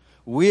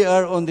 We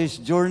are on this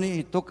journey.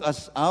 He took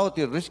us out.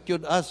 He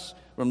rescued us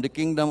from the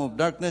kingdom of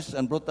darkness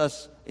and brought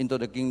us into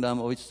the kingdom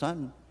of His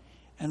Son.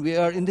 And we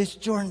are in this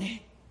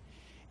journey.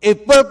 A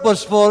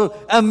purposeful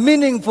and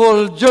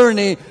meaningful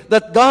journey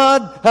that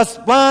God has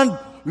planned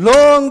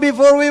long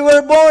before we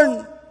were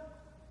born.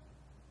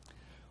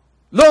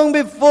 Long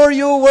before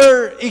you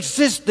were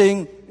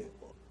existing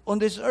on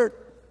this earth.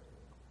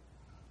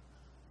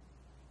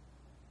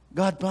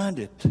 God planned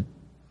it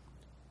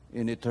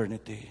in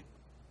eternity.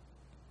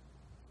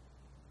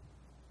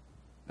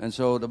 And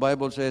so the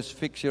Bible says,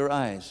 fix your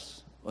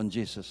eyes on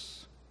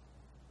Jesus.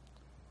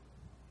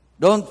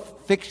 Don't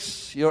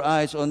fix your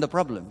eyes on the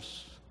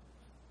problems.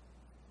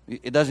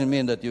 It doesn't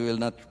mean that you will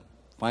not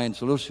find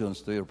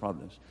solutions to your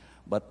problems.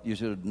 But you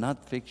should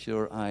not fix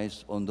your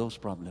eyes on those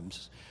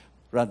problems.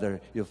 Rather,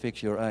 you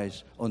fix your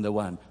eyes on the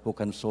one who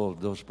can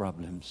solve those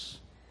problems.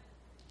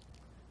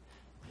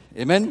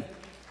 Amen?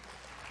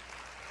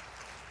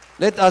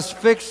 let us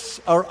fix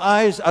our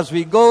eyes as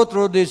we go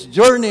through this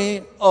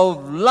journey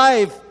of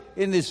life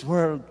in this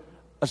world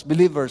as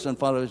believers and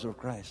followers of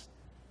Christ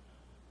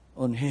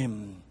on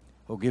Him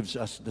who gives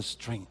us the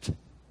strength,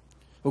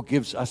 who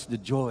gives us the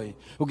joy,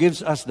 who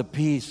gives us the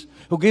peace,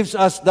 who gives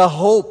us the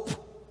hope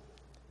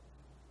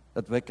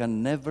that we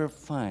can never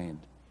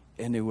find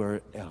anywhere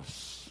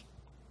else.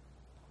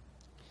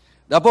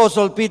 The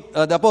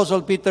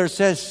Apostle Peter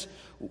says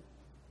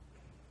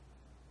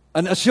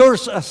and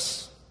assures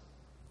us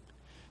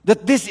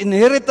that this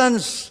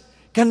inheritance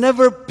can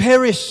never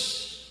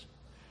perish,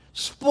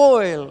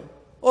 spoil,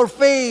 or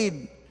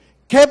fade,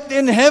 kept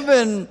in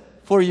heaven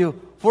for you,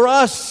 for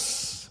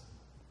us.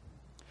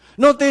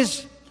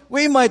 Notice,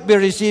 we might be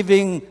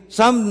receiving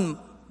some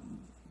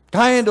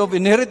kind of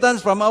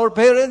inheritance from our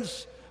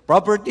parents,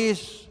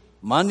 properties,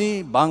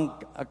 money, bank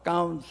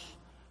accounts,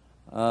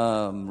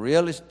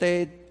 real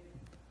estate,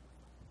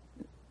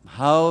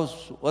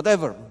 house,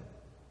 whatever.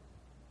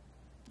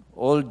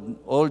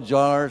 Old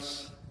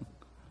jars,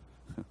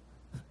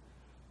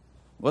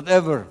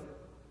 whatever.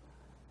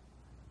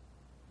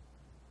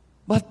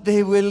 But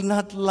they will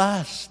not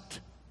last.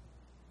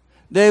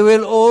 They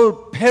will all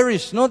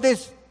perish.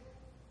 Notice,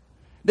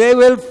 they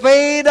will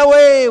fade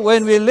away.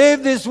 When we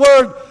leave this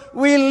world,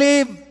 we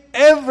leave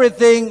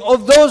everything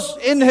of those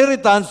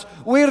inheritance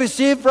we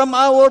receive from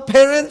our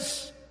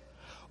parents.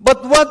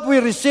 But what we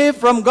receive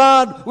from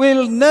God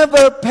will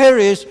never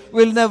perish,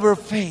 will never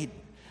fade.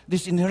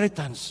 This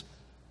inheritance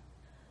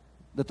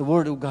that the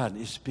Word of God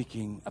is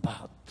speaking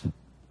about.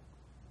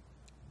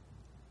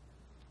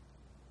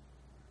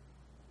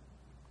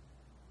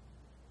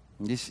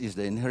 This is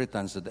the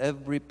inheritance that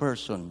every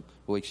person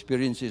who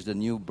experiences the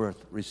new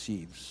birth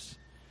receives.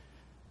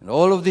 And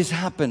all of this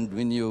happened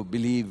when you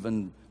believe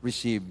and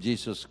receive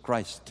Jesus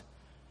Christ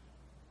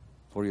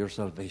for your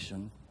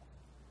salvation.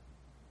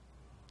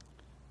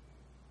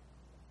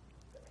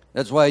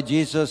 That's why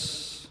this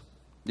is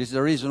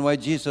the reason why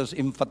Jesus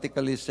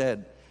emphatically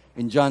said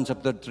in John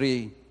chapter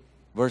 3,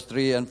 verse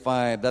 3 and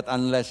 5, that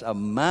unless a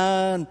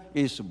man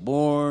is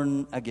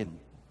born again,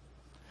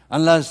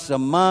 unless a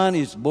man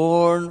is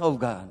born of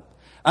God,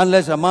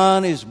 unless a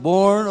man is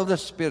born of the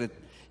Spirit,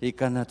 he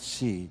cannot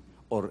see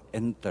or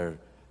enter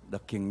the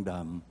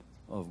kingdom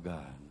of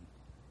God.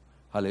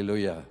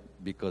 Hallelujah,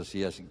 because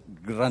He has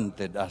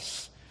granted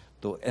us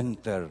to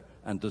enter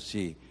and to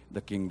see the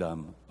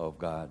kingdom of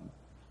God.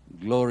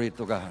 Glory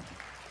to God.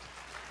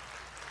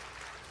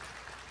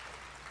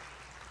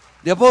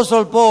 The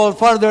Apostle Paul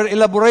further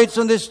elaborates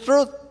on this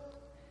truth.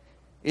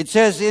 He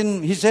says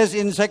in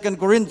 2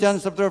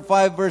 Corinthians chapter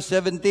 5, verse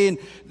 17,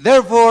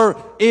 therefore,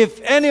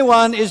 if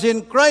anyone is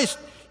in Christ,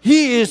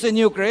 he is a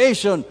new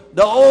creation.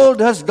 The old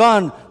has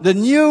gone, the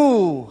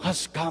new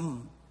has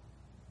come.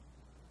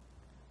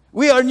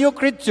 We are new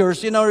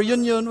creatures in our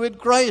union with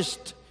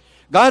Christ.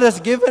 God has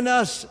given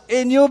us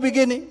a new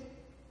beginning.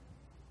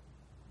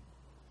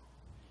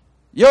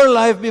 Your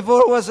life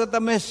before was at a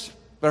mess,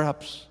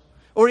 perhaps.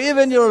 Or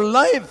even your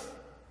life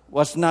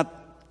was not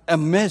a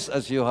mess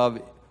as you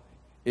have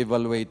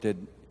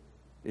evaluated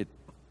it.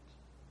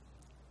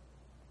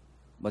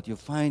 But you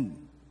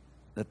find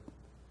that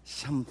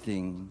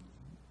something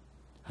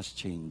has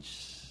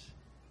changed.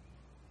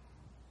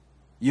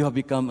 You have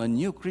become a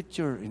new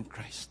creature in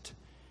Christ.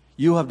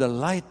 You have the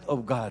light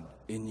of God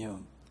in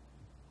you.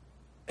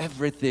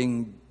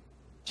 Everything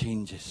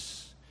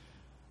changes.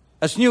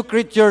 As new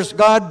creatures,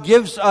 God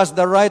gives us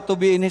the right to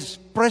be in His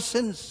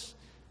presence.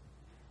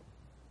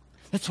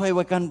 That's why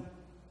we can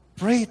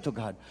pray to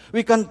God.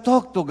 We can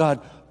talk to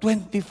God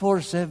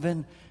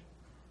 24/7.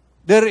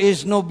 There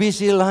is no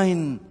busy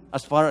line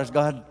as far as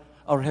God,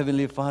 our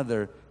Heavenly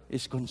Father,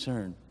 is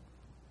concerned.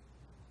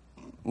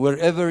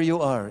 Wherever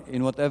you are,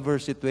 in whatever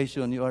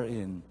situation you are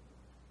in,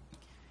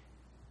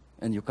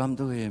 and you come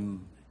to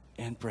Him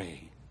and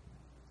pray,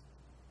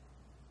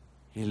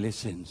 He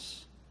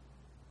listens.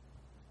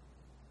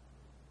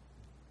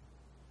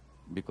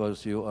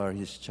 Because you are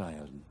His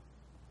child.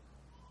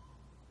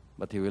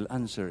 But He will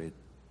answer it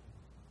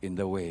in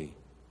the way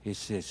He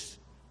sees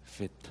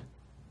fit.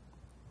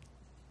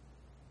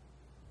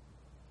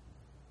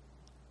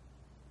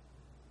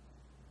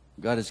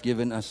 God has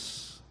given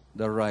us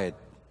the right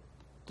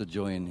to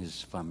join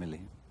His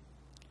family.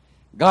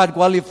 God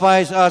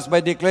qualifies us by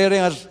declaring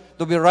us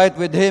to be right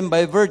with Him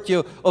by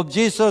virtue of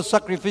Jesus'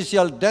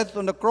 sacrificial death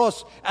on the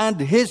cross and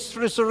His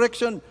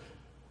resurrection.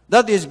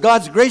 That is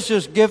God's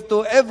gracious gift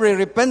to every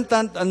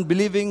repentant and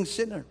believing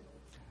sinner.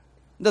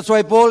 That's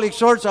why Paul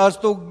exhorts us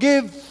to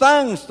give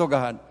thanks to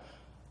God.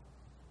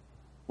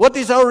 What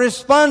is our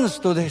response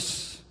to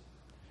this?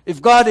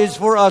 If God is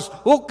for us,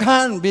 who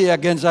can be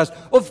against us?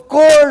 Of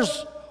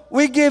course,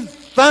 we give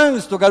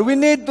thanks to God. We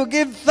need to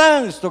give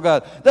thanks to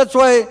God. That's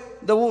why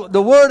the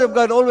Word of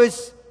God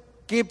always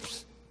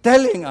keeps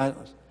telling us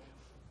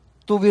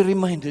to be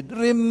reminded.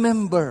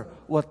 Remember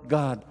what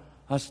God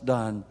has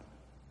done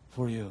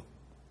for you.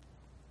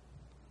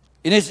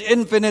 In His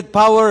infinite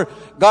power,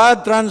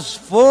 God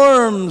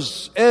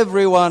transforms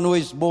everyone who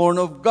is born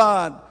of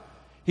God.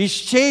 He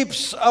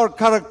shapes our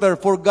character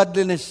for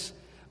godliness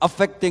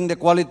affecting the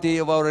quality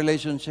of our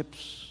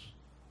relationships.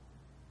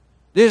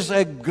 There's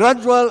a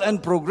gradual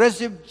and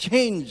progressive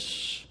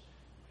change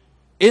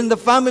in the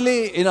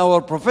family, in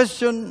our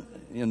profession,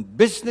 in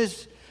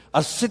business,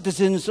 as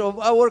citizens of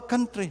our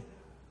country.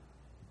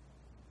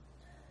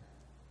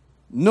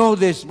 Know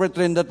this,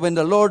 brethren, that when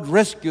the Lord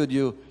rescued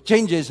you,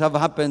 changes have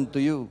happened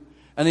to you,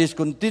 and He is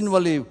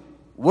continually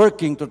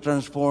working to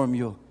transform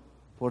you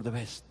for the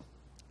best.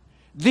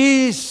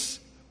 These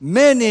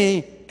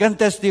many can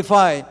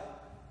testify,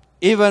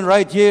 even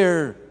right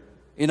here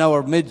in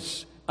our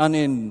midst and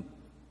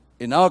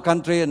in our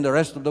country and the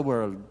rest of the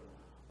world,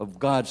 of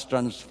God's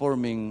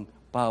transforming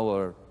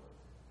power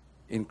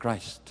in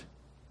Christ.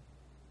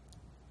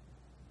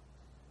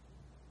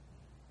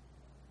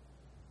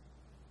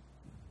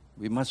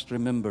 We must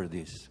remember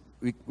this.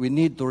 We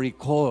need to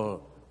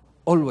recall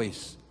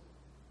always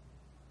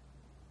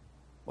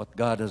what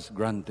God has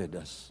granted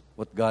us,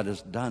 what God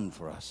has done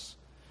for us,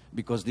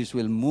 because this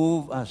will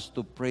move us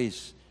to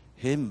praise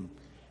Him,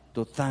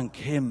 to thank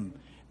Him,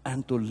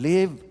 and to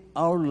live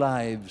our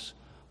lives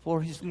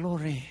for His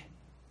glory.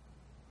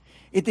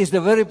 It is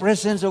the very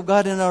presence of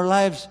God in our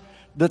lives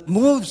that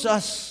moves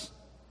us.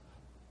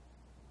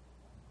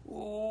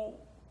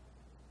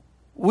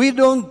 We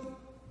don't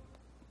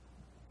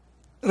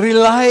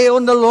rely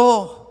on the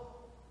law,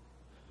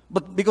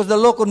 but because the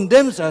law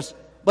condemns us,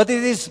 but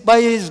it is by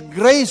His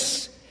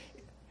grace,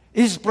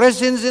 His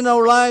presence in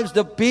our lives,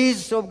 the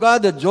peace of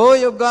God, the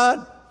joy of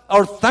God,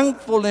 our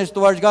thankfulness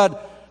towards God,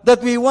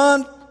 that we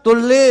want to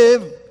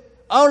live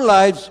our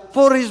lives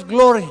for His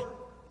glory.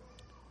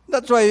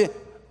 That's why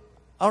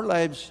our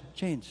lives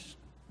change.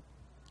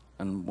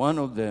 And one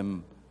of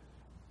them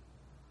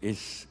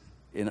is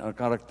in our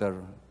character,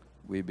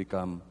 we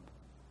become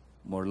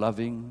more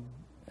loving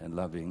and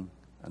loving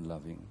and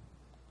loving.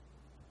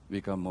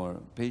 Become more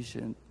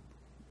patient,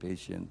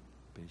 patient,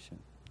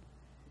 patient.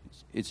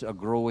 It's a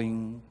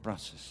growing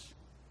process.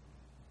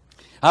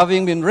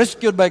 Having been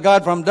rescued by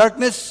God from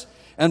darkness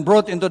and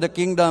brought into the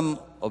kingdom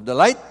of the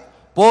light,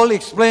 Paul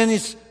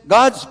explains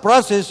God's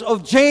process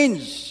of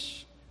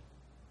change.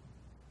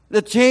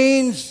 The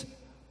change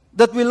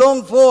that we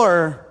long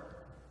for.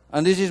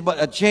 And this is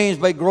a change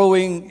by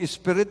growing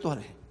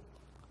spiritually.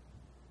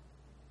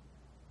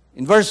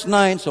 In verse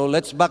 9, so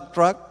let's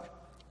backtrack.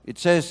 It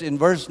says in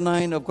verse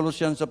 9 of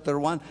Colossians chapter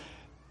 1,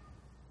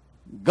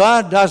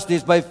 God does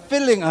this by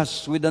filling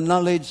us with the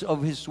knowledge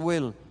of His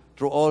will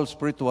through all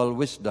spiritual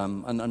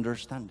wisdom and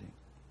understanding.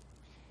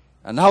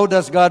 And how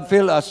does God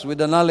fill us with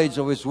the knowledge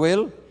of His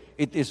will?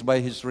 It is by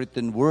His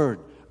written word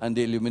and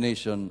the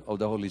illumination of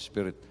the Holy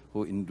Spirit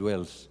who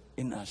indwells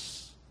in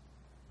us.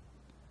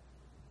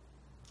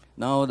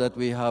 Now that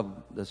we have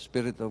the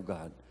Spirit of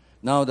God,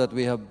 now that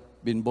we have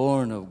been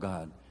born of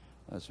God,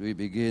 as we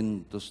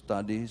begin to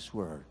study His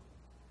word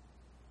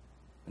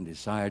and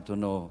desire to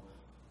know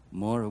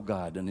more of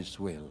God and His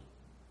will,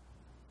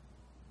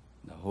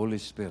 the Holy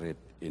Spirit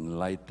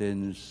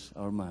enlightens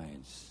our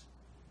minds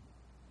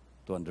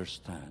to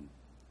understand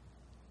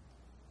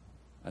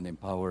and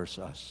empowers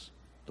us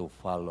to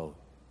follow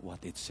what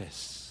it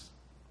says.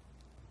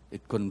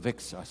 It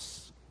convicts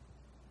us.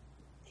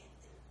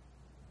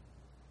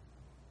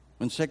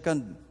 And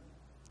second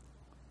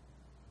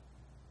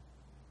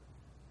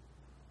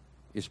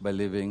is by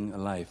living a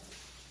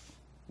life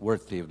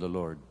worthy of the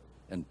Lord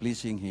and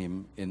pleasing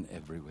Him in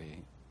every way.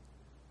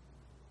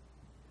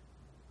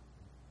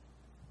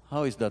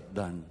 How is that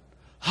done?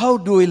 How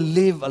do we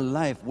live a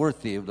life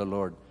worthy of the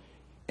Lord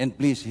and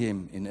please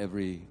Him in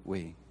every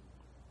way?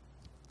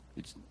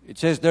 It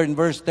says there in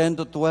verse 10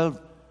 to 12,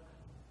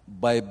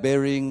 by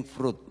bearing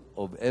fruit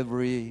of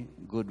every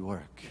good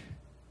work.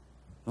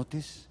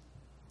 Notice?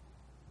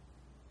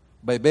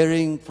 By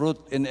bearing fruit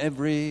in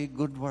every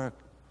good work.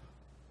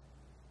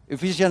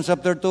 Ephesians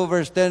chapter 2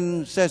 verse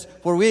 10 says,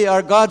 for we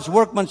are God's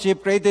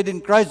workmanship created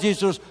in Christ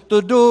Jesus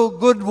to do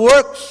good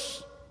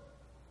works,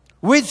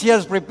 which He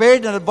has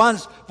prepared in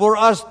advance for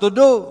us to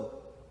do.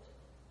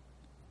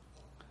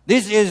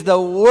 This is the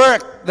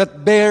work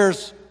that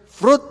bears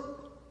fruit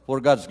for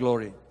God's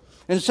glory.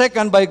 And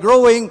second, by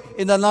growing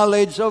in the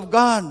knowledge of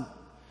God,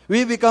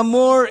 we become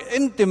more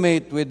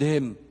intimate with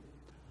Him.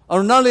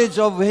 Our knowledge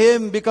of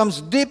Him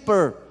becomes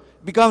deeper,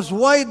 becomes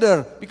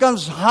wider,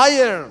 becomes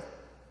higher.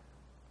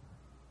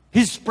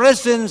 His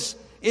presence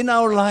in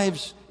our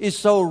lives is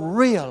so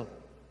real.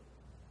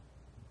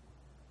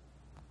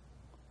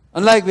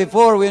 Unlike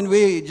before, when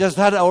we just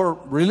had our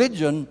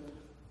religion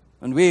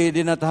and we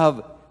did not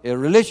have a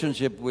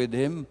relationship with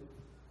Him,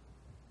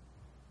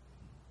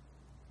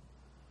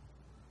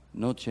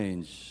 no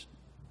change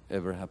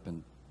ever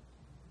happened.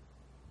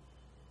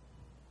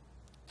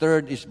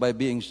 Third is by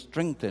being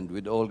strengthened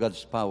with all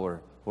God's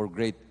power for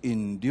great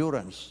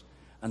endurance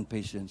and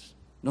patience.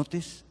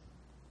 Notice,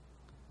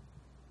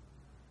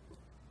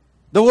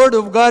 the Word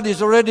of God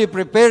is already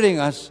preparing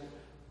us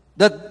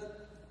that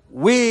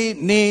we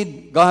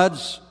need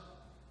God's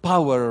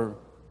power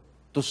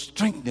to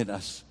strengthen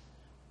us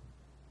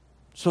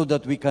so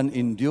that we can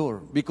endure.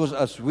 Because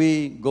as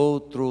we go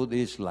through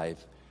this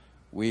life,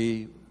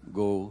 we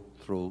go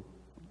through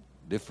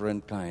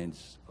different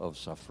kinds of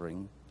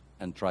suffering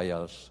and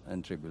trials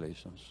and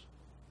tribulations.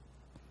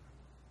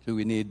 So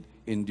we need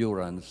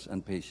endurance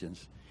and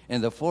patience.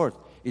 And the fourth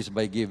is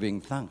by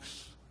giving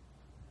thanks,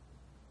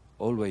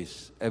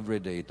 always, every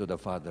day, to the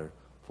Father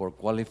for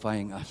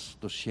qualifying us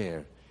to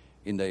share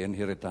in the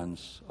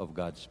inheritance of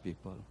God's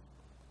people.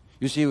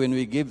 You see, when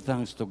we give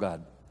thanks to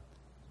God,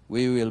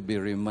 we will be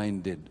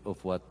reminded of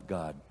what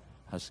God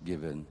has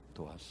given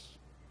to us.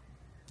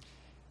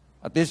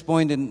 At this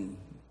point in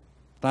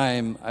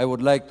time, I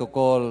would like to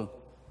call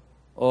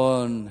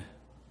on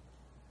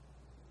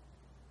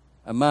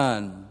a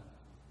man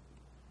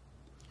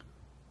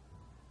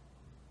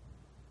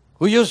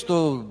who used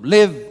to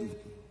live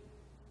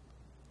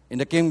in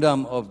the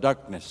kingdom of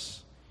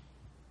darkness,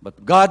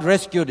 but God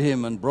rescued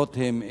him and brought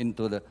him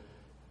into the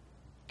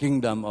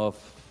kingdom of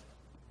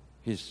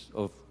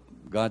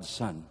God's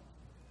Son,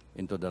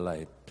 into the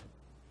light.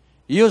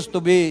 He used to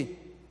be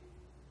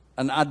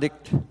an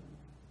addict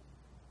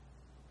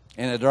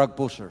and a drug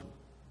pusher.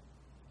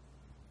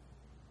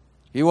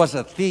 He was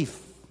a thief.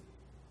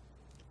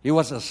 He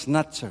was a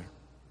snatcher.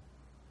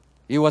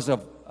 He was a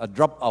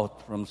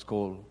dropout from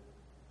school.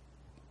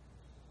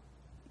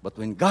 But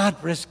when God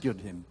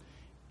rescued him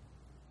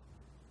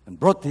and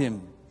brought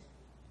him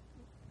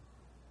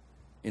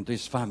into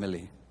his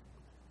family,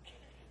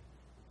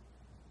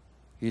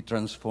 He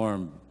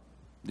transformed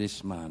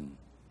this man.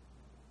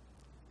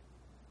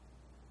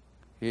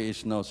 He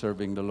is now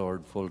serving the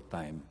Lord full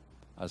time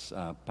as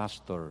a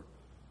pastor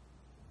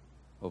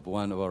of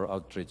one of our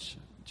outreach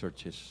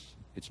churches.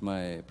 It's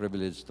my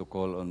privilege to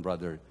call on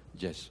Brother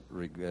Jess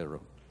Riguero.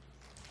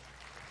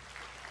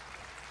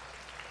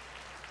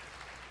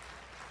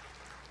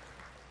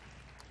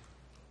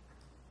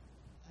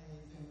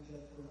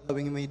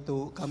 Allowing me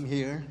to come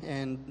here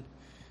and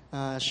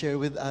share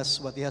with us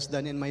what He has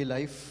done in my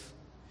life.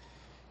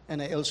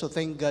 And I also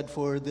thank God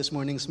for this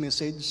morning's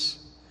message.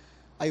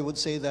 I would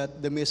say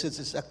that the message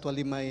is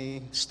actually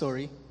my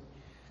story.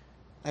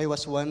 I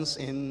was once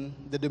in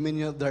the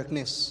dominion of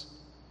darkness,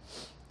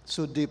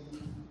 so deep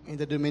in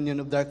the dominion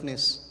of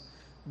darkness.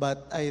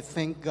 But I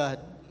thank God,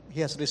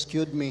 He has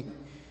rescued me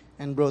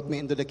and brought me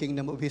into the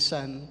kingdom of His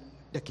Son,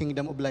 the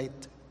kingdom of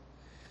light.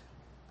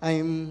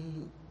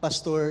 I'm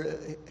Pastor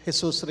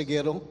Jesus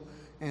Riguero,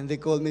 and they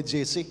call me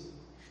JC.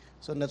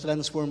 So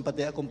na-transform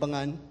pati akong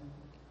pangan.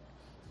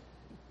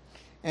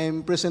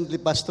 I'm presently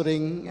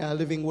pastoring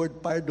Living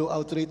Word Pardo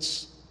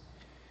Outreach.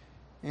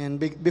 And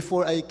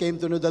before I came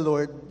to know the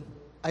Lord,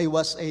 I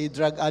was a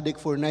drug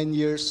addict for 9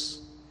 years.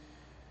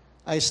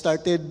 I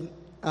started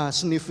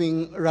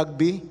sniffing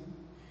rugby,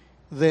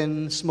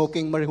 then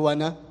smoking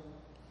marijuana,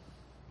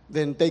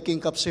 then taking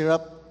cough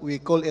syrup. We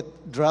call it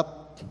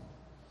drop.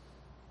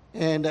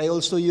 And I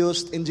also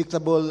used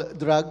injectable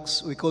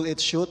drugs. We call it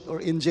shoot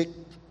or inject.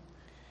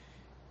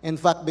 In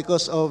fact,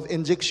 because of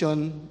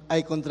injection,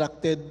 I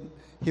contracted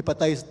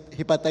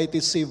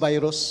hepatitis C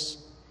virus.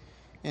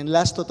 And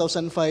last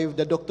 2005,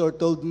 the doctor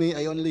told me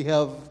I only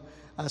have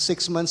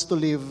 6 months to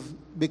live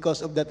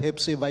because of that hep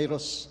C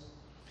virus.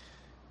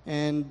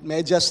 And may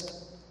I just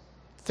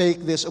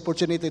take this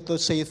opportunity to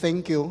say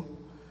thank you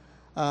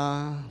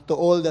to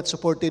all that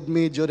supported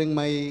me during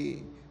my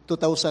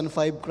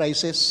 2005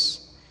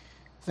 crisis.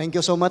 Thank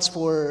you so much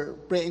for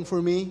praying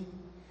for me.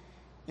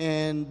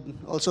 And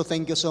also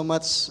thank you so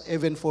much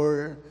even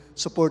for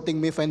supporting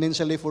me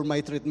financially for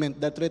my treatment.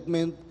 That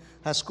treatment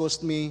has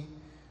cost me,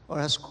 or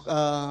has,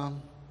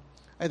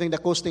 I think the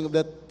costing of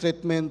that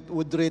treatment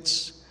would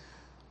reach,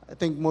 I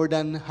think, more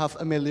than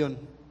 $500,000.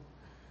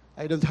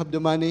 I don't have the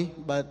money,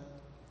 but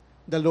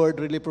the Lord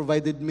really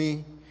provided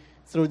me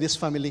through this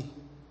family.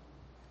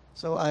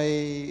 So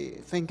I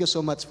thank you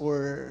so much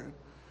for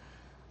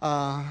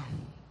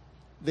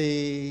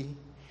the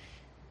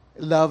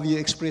love you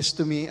expressed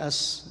to me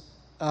as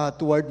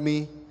toward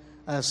me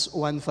as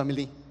one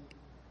family.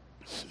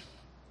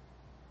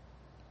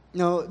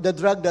 Now, the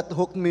drug that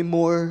hooked me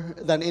more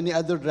than any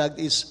other drug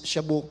is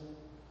shabu.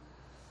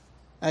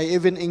 I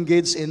even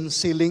engaged in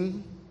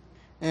selling,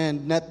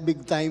 and not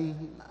big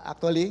time,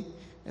 actually,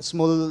 a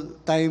small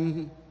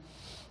time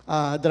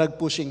drug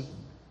pushing.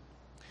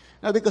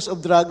 Now, because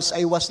of drugs,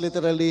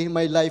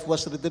 my life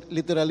was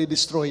literally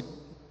destroyed.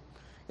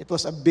 It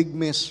was a big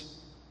mess.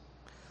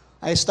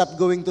 I stopped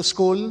going to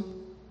school.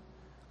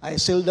 I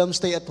seldom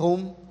stay at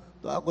home.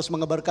 Ako sa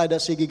mga barkada,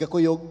 sige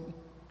kakuyog.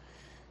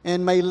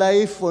 And my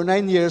life for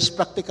 9 years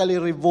practically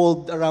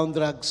revolved around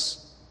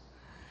drugs.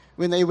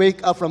 When I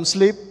wake up from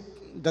sleep,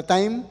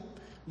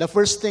 the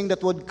first thing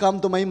that would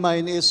come to my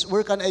mind is,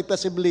 where can I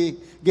possibly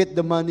get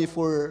the money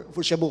for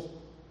shabu?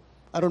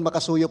 Aron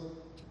makasuyop.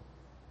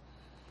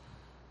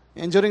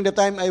 And during the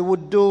time, I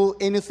would do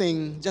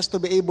anything just to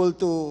be able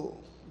to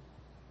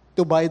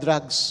buy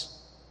drugs.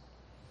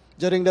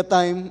 During the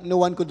time, no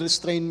one could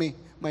restrain me.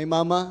 My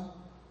mama,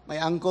 my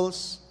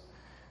uncles,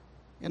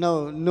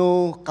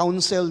 no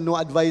counsel, no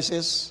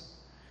advices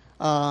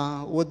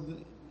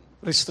would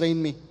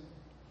restrain me.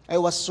 I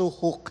was so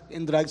hooked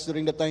in drugs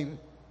during the time.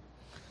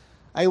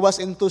 I was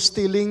into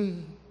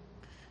stealing.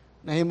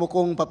 Nahimo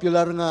kong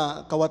popular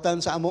nga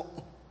kawatan sa amo.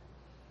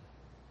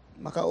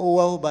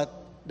 makauwaw, but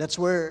that's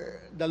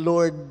where the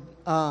Lord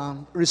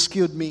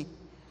rescued me.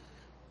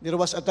 There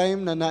was a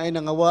time na naay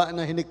nangawa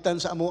na hiniktan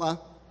sa amua.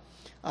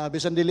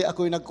 Bisan dili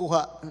ako'y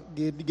nagkuha,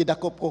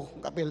 gidakop ko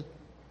kapil.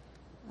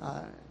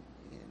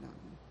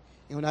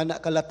 Yung anak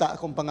kalata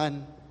akong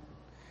pangan.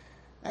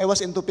 I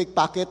was into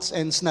pickpockets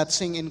and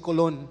snatching in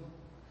Colon.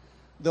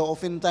 Though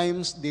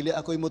oftentimes, dili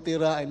ako'y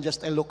mutira, I'm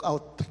just a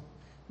lookout.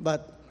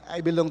 But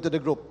I belong to the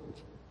group.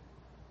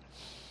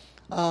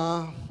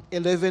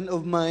 11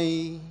 of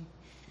my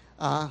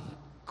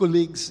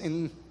colleagues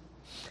in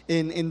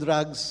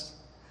drugs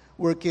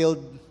were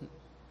killed,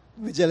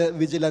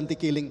 vigilante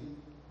killing.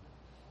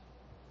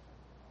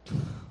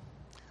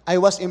 I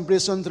was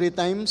imprisoned 3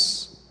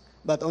 times,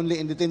 but only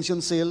in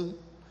detention cell.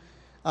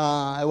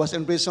 I was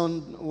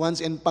imprisoned once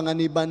in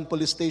Panganiban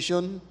Police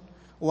Station,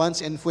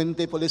 once in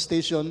Fuente Police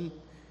Station,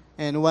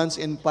 and once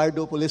in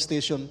Pardo Police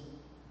Station.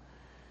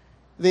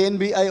 The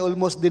NBI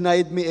almost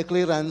denied me a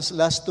clearance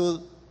last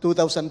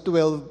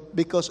 2012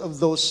 because of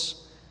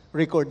those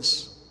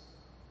records.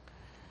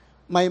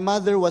 My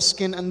mother was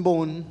skin and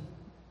bone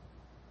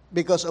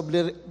because of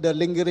the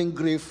lingering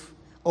grief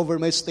over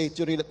my state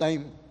during the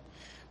time.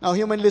 Now,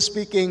 humanly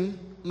speaking,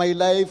 my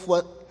life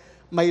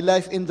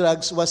in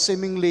drugs was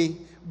seemingly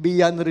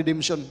beyond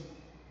redemption.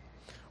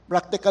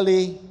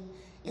 Practically,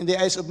 in the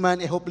eyes of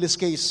man, a hopeless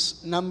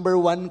case. Number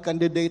 1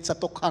 candidate sa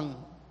tukhang.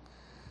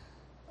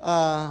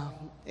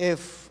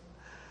 If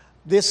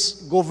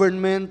this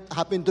government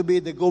happened to be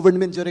the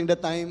government during the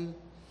time,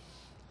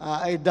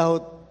 I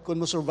doubt kung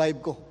mo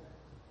survive ko.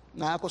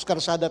 Na ako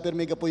karsada pero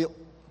may gapuyo.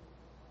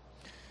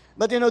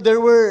 But there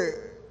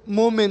were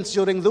moments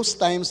during those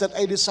times that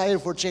I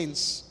desired for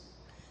change.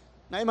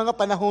 Na yung mga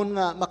panahon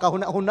nga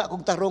makahuna-huna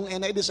kong tarong,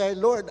 and I desired,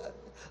 Lord,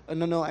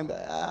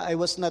 I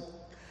was not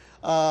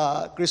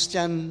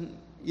Christian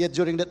yet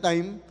during that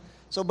time.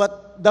 So,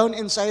 but down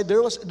inside,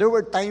 there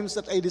were times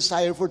that I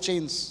desired for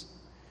change.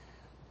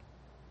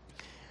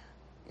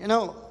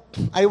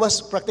 I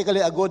was practically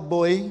a good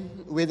boy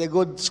with a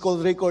good school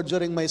record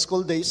during my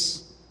school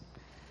days.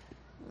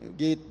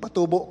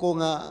 Patubo ko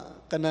nga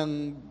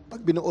kanang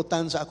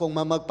pagbinuotan sa akong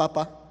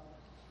mamagpapa.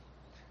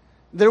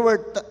 There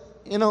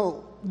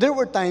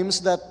were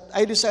times that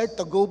I desired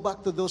to go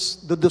back to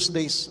those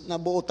days na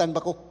buotan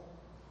ba ko.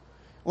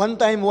 One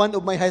time, one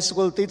of my high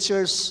school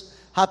teachers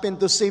happened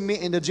to see me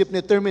in the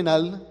jeepney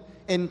terminal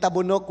in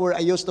Tabunok, where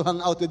I used to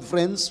hang out with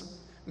friends,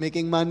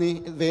 making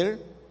money there.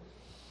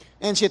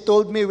 And she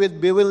told me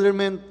with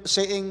bewilderment,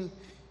 saying,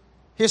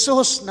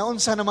 Jesus,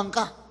 naunsa naman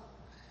ka?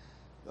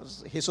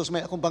 Jesus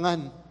may akong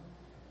pangan.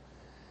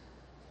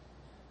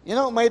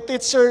 My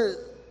teacher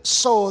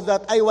saw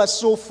that I was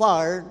so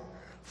far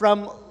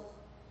from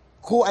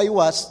who I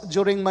was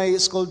during my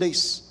school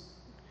days.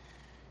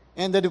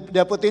 And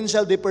the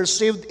potential they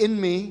perceived in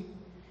me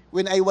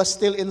when I was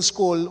still in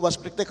school was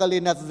practically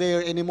not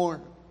there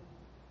anymore.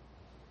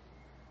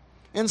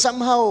 And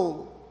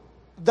somehow,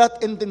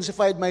 that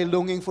intensified my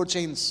longing for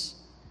change.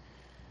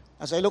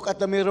 As I look at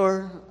the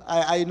mirror,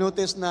 I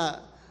noticed na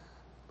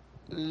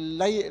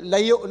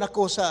layo na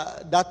ko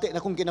sa dati na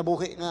kong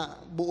kinabuhi nga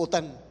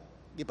buutan.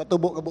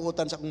 Gipatubo nga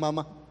buutan sa akong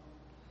mama.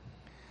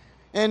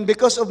 And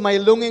because of my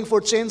longing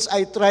for change,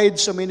 I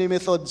tried so many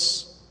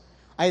methods.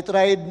 I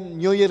tried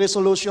New Year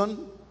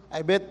resolution.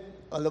 I bet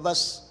all of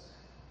us,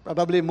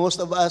 probably most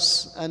of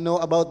us know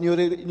about New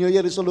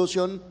Year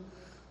resolution.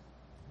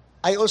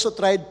 I also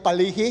tried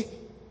palihi.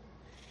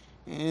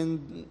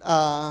 And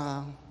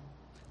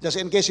just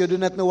in case you do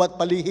not know what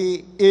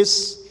palihi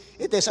is,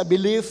 it is a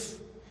belief,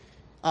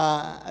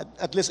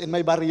 at least in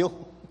my barrio,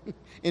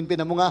 in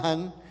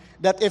Pinamungahan,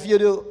 that if you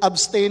do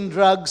abstain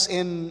drugs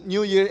in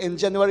New Year in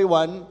January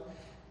 1,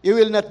 you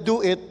will not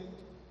do it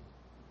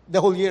the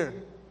whole year.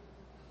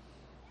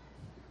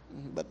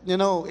 But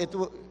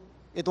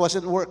it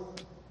wasn't work.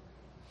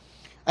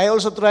 I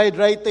also tried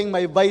writing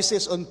my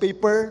vices on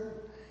paper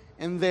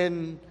and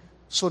then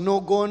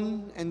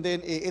sunugon and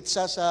then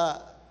iitsa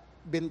sa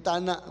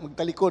bintana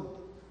magtalikod.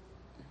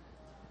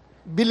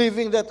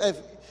 Believing that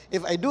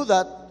if I do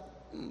that,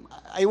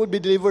 I would be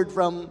delivered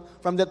from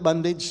that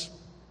bondage.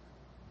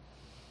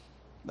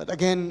 But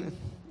again,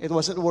 it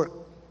wasn't work.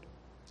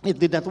 It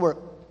did not work.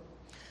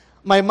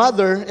 My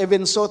mother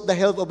even sought the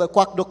help of a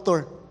quack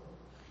doctor.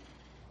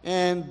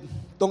 And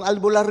tong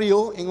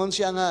albularyo, ingon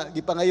siya nga,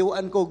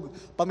 gipangayuan ko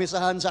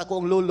pamisahan sa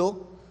akong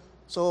lolo.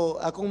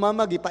 So, akong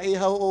mama,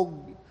 gipaihaw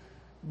og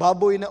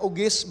baboy na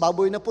ugis,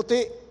 baboy na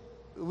puti,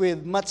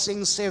 with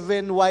matching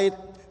 7 white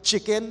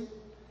chicken.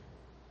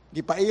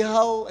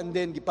 Gipaihaw, and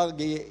then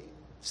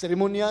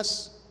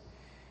seremonyas.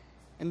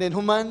 And then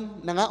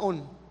human,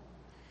 nangaon.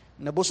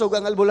 Nabusog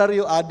ang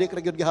albularyo, adik,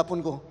 ragyod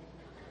gihapon ko.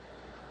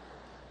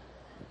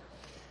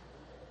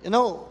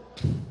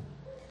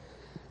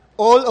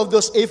 All of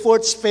those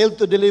efforts failed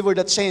to deliver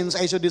the change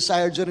I so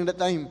desired during that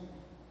time.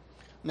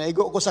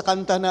 Naigo ko sa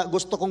kanta na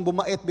gusto kong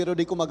bumait pero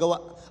di ko magawa.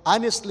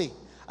 Honestly,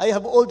 I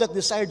have all that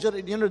desire.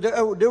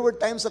 There were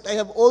times that I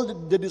have all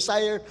the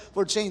desire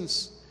for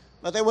change.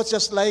 But I was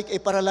just like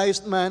a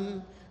paralyzed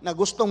man na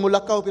gustong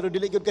mulakaw pero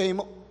dili gyud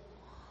kahimo.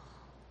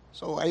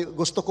 So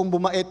gusto kong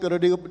bumait pero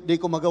di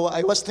ko magawa.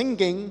 I was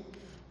thinking,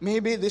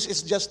 maybe this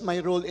is just my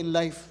role in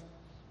life.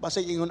 Basta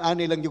ingon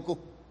ani lang yun ko.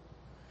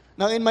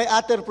 Now in my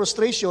utter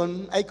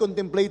frustration, I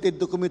contemplated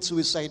to commit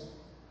suicide.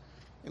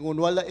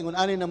 Ingon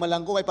ani na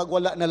malang ko, ay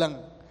pagwala na lang.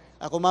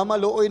 Ako mama,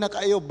 looy na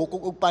kayo,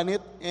 bukog og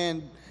panit, and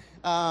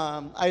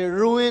I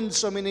ruined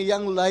so many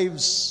young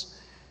lives.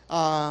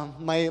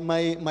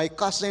 My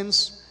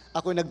cousins,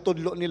 ako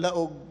nagtudlo nila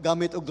og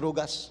gamit og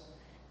drogas.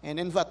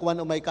 And in fact, one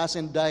of my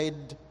cousin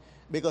died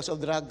because of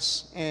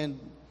drugs, and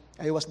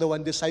I was the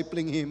one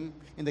discipling him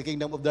in the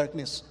kingdom of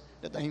darkness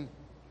that time.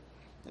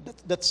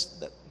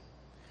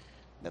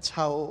 That's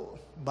how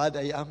bad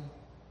I am.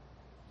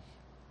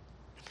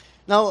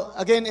 Now,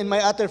 again, in my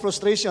utter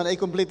frustration, I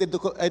contemplated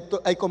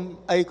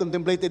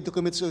to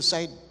commit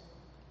suicide.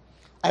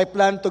 I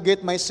planned to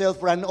get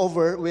myself run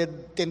over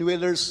with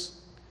 10-wheelers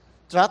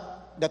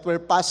truck that were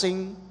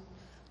passing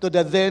to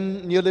the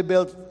then newly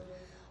built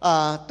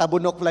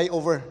Tabunok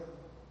flyover.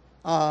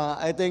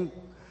 I think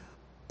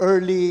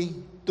early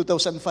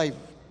 2005.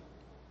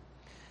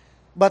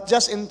 But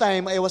just in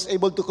time, I was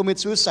able to commit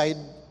suicide.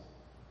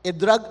 A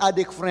drug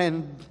addict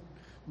friend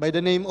by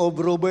the name of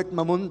Robert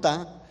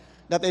Mamunta,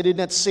 that I did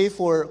not see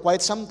for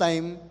quite some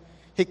time,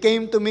 he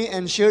came to me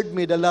and shared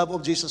me the love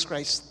of Jesus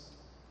Christ.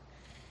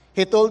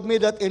 He told me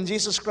that in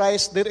Jesus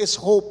Christ there is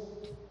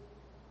hope.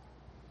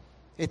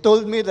 He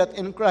told me that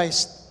in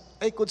Christ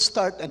I could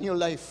start a new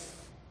life.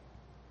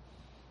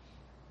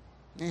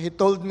 He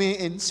told me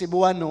in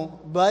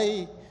Cebuano,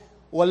 "Bay,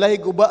 walay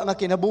guba nga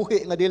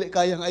kinabuhi nga dili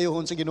kayang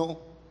ayohon sa Ginoo."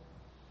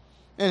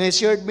 And he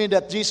shared me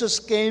that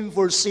Jesus came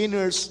for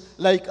sinners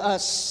like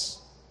us.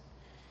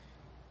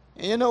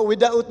 And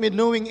without me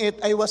knowing it,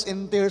 I was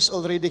in tears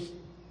already.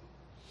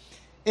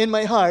 In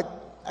my heart,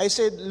 I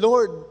said,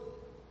 "Lord,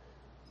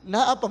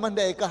 naa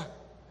pamanday ka."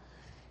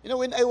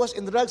 When I was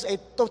in drugs, I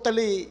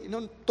totally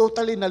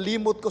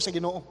nalimot ko sa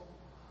Ginoo.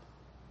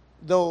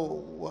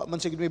 Though,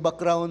 man siguro may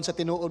background sa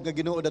tinuod nga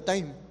Ginoo that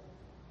time.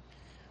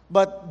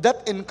 But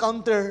that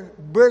encounter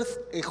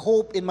birthed a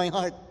hope in my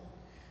heart.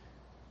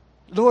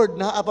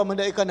 Lord, naa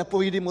pamanday ka na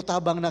pwede mo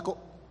tabang nako.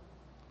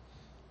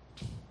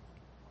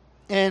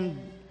 And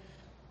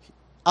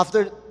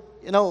after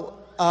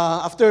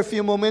a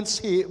few moments,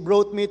 he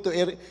brought me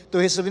to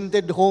his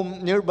rented home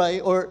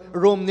nearby, or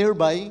room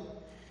nearby,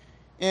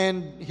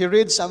 and he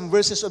read some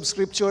verses of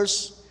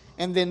scriptures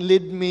and then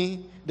led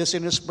me the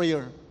sinner's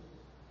prayer.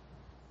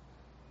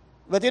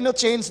 But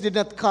change did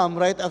not come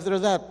right after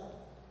that.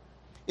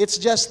 It's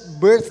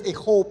just birthed a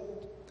hope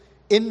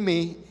in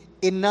me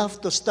enough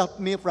to stop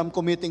me from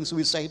committing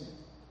suicide.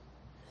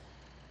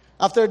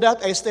 After that,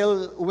 I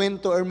still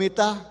went to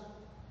Ermita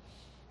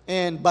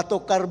and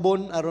batok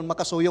carbon aron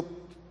makasuyop.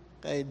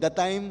 Kay that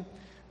time,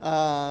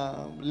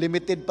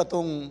 limited pa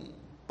tong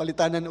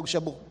palitanan og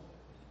shabu.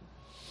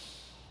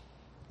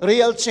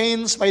 Real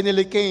change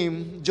finally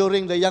came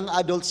during the Young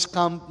Adults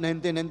Camp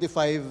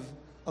 1995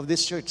 of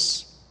this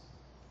church.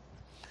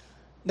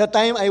 That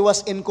time I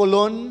was in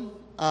Colon,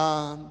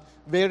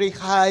 very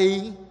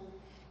high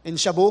in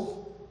shabu,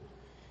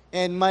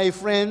 and my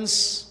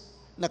friends,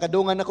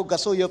 nakadungan ako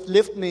kasuyop,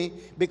 lift me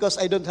because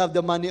I don't have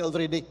the money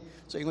already.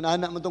 So, ingon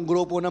anak mo itong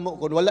grupo na mo,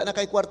 kung wala na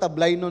kay kwarta,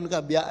 blaynon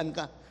ka, biyaan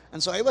ka.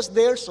 And so I was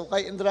there, so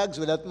kay in drugs,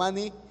 without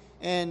money,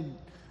 and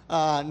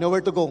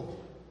nowhere to go.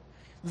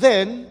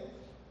 Then,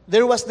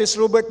 there was this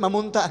Robert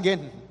Mamunta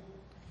again,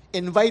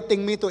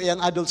 inviting me to a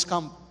young adults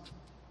camp.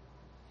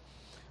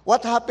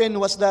 What happened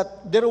was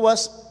that there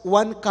was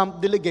one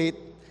camp delegate,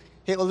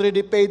 he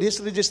already paid his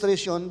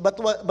registration,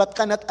 but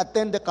cannot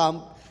attend the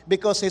camp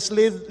because his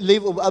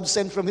leave of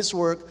absence from his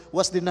work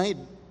was denied.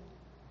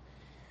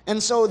 And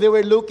so they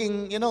were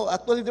looking,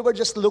 actually they were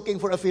just looking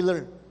for a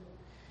filler.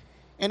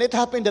 And it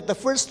happened that the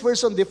first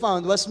person they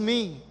found was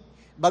me.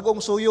 Bagong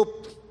suyop.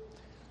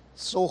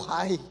 So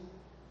high.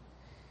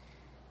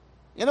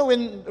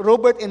 When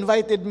Robert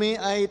invited me,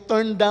 I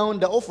turned down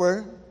the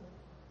offer.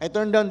 I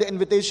turned down the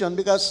invitation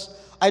because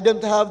I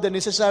don't have the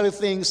necessary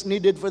things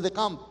needed for the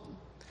camp.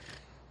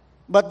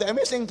 But the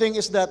amazing thing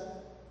is that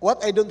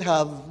what I don't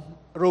have,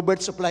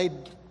 Robert supplied.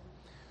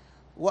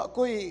 Wa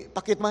ko'y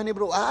pakit money,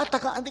 bro.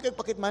 Taka, anti kag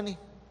pakit money.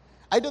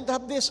 I don't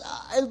have this.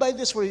 I'll buy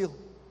this for you.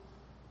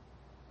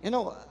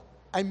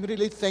 I'm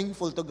really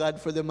thankful to God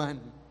for the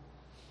man.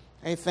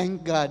 I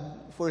thank God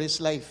for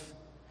his life.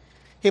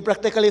 He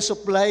practically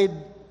supplied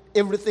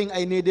everything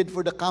I needed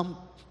for the camp.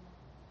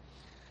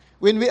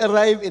 When we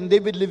arrived in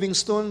David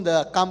Livingstone,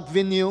 the camp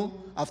venue,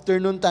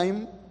 afternoon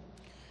time,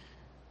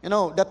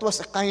 that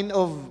was a kind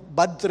of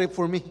bad trip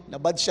for me.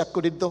 Na bad shot ko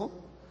dito.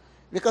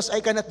 Because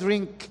I cannot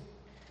drink.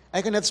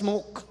 I cannot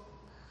smoke.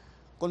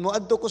 Kung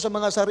moadto ko sa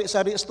mga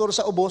sari-sari store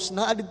sa ubos,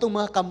 naa didtong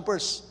mga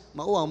campers.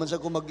 Mauwa man sa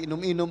ko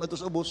mag-inom-inom ato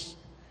sa ubos.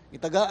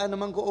 Itagaan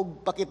naman ko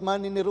og pocket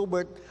money ni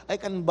Robert, I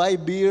can buy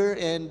beer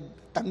and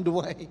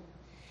tanduay.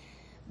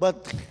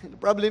 But the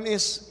problem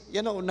is,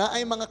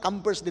 naay mga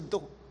campers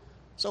dito.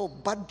 So,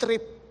 bad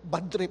trip.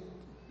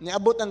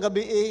 Niabot ang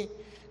gabi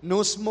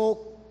no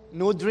smoke,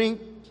 no drink.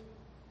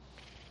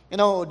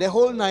 The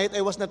whole night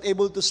I was not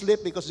able to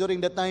sleep because during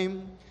that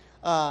time,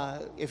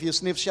 if you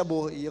sniff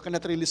shabu, you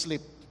cannot really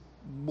sleep.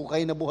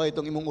 Buhay na buhay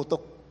itong imong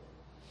utok.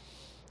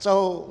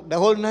 So, the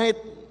whole night,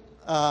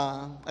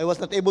 I was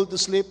not able to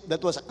sleep.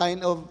 That was a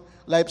kind of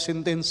life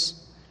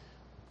sentence.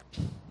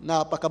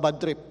 Napaka-bad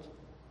trip.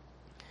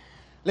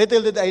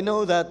 Little did I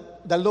know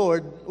that the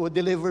Lord would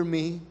deliver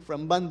me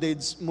from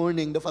bondage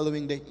morning the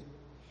following day.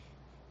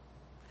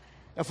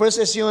 The first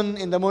session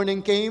in the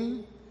morning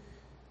came.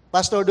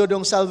 Pastor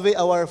Dodong Salve,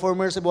 our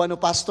former Cebuano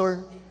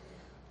pastor,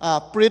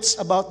 preached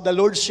about the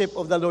lordship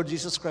of the Lord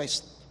Jesus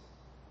Christ.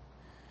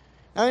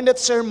 Now in that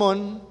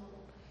sermon,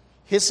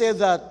 he said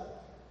that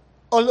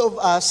all of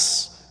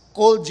us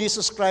call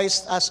Jesus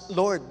Christ as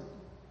Lord.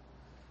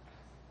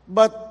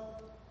 But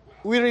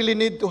we really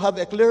need to have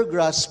a clear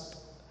grasp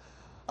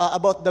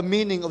about the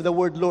meaning of the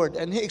word Lord.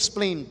 And he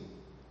explained,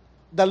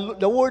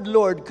 the word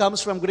Lord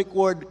comes from Greek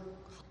word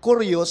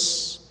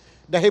kurios.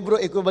 The Hebrew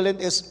equivalent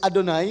is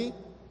Adonai.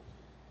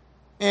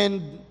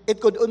 And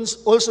it could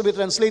also be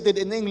translated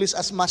in English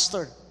as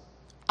master.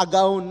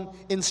 Agaon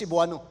in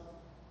Cebuano.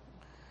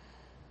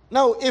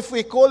 Now, if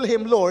we call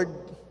him Lord,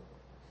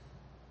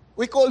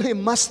 we call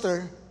him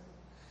master.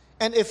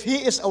 And if he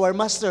is our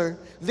master,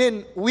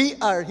 then we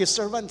are his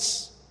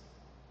servants.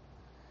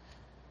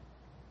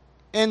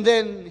 And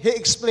then he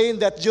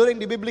explained that during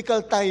the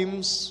biblical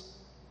times,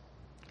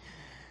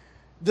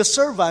 the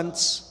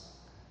servants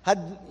had,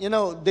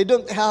 they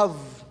don't have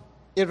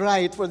a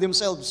right for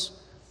themselves.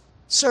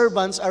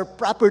 Servants are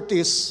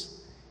properties,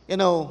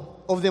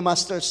 of the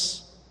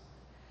masters.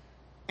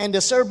 And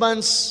the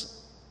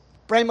servants'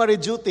 primary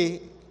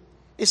duty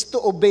is to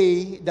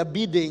obey the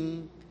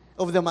bidding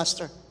of the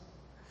master.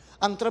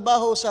 Ang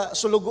trabaho sa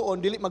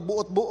sulugoon, dili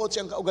magbuot-buot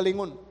siyang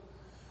kaugalingon.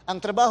 Ang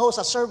trabaho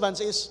sa servants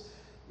is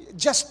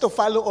just to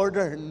follow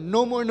order,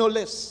 no more, no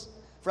less,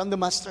 from the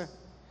master.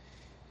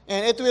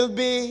 And it will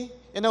be,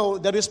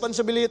 the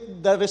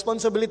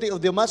responsibility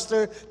of the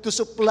master to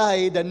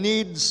supply the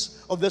needs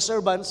of the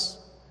servants.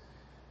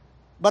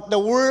 But the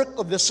work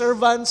of the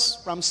servants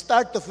from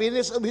start to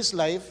finish of his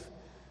life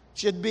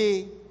should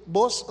be,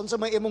 boss, unsa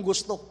may imong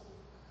gusto.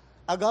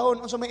 Agahon,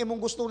 unsa may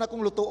imong gusto na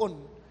kung lutuon.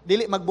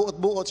 Dili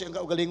magbuot-buot siyang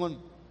kaugalingon.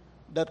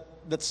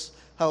 That's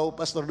how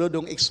Pastor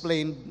Dodong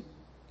explained,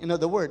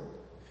 the word.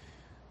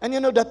 And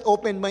that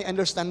opened my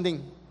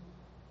understanding.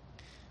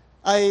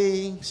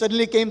 I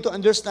suddenly came to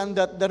understand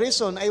that the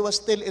reason I was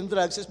still in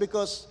drugs is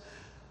because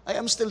I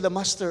am still the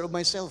master of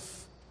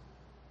myself.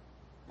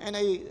 And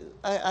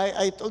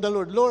I told the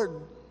Lord,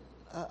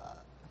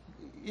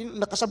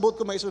 nakasabot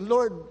ko maison,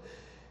 Lord,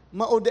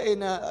 mauday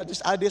na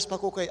adis pa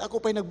ko kay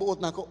ako pa'y nagbuot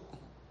na ako.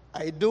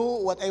 I do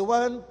what I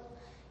want,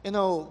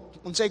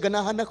 unsay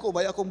ganahan ako,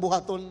 bay akong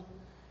buhaton.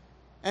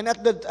 And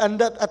at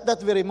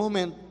that very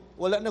moment,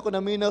 wala na ko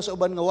naminaw sa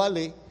uban nga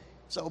wali,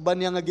 sa uban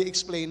niya nga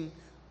gi-explain.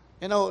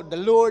 The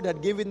Lord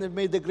had given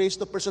me the grace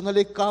to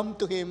personally come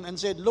to Him and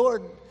said,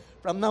 Lord,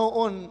 from now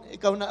on,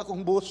 ikaw na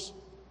akong boss.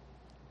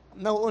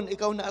 Now on,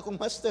 ikaw na akong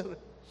master.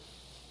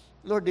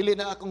 Lord, dili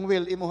na akong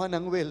will, imuhan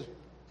ang will.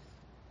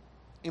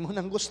 Imo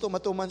nang gusto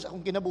matuman sa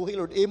akong kinabuhi,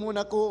 Lord. Imo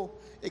na ko,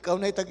 ikaw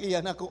na'y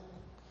tag-iyan ako.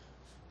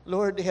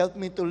 Lord, help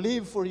me to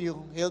live for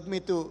you. Help me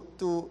to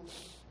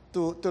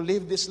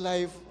live this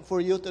life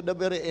for you to the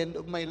very end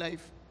of my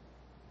life.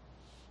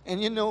 And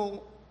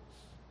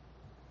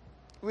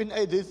when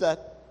I did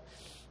that,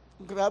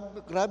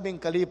 grabing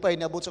kalipay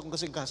na abot sa akong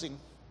kasing-kasing.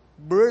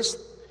 Burst,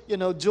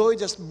 joy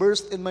just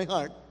burst in my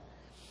heart.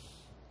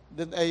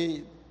 Then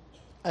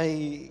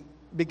I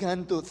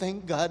began to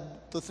thank God,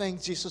 to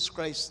thank Jesus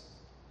Christ.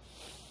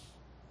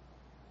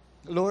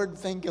 Lord,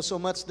 thank you so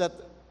much that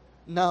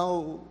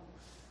now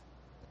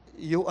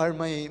you are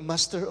my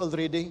master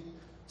already.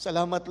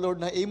 Salamat, Lord,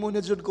 na imo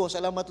na jud ko.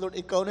 Salamat, Lord,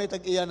 ikaw na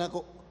tag-iyan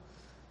ako.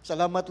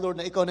 Salamat, Lord,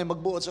 na ikaw na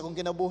magbuot sa akong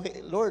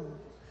kinabuhi. Lord,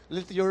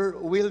 let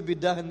your will be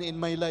done in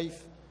my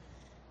life.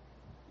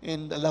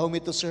 And allow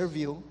me to serve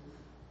you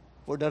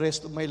for the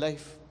rest of my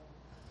life.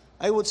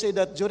 I would say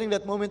that during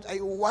that moment, I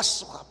was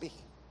so happy.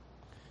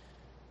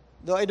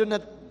 Though I do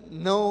not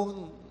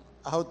know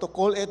how to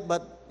call it,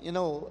 but,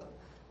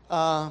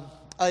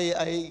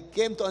 I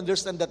came to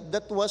understand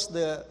that was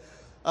the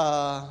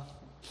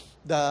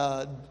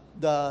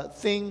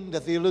thing the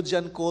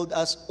theologian called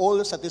as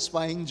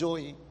all-satisfying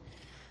joy.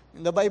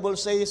 And the Bible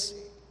says,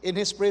 in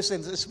His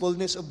presence is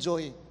fullness of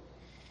joy.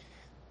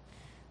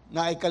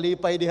 Na ay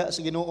kalipay diha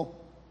sa Ginoo.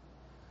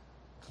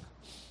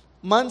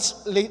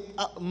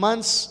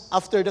 Months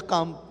after the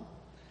camp,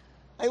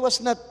 I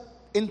was not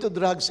into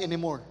drugs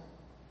anymore.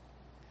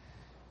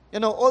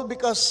 All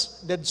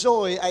because the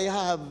joy I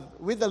have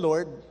with the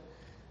Lord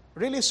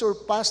really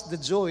surpassed the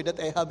joy that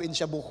I have in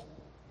shabu.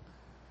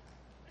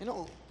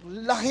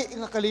 Lahi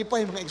nga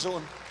kalipay mga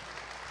igsoon.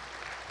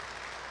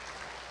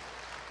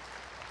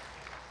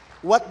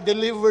 What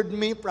delivered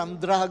me from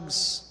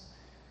drugs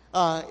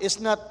is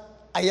not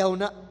ayaw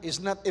na, is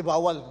not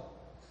ibawal.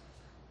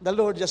 The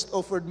Lord just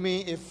offered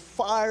me a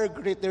far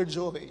greater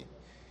joy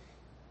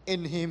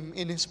in Him,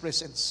 in His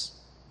presence.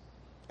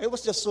 I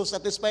was just so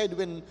satisfied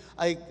when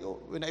I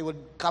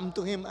would come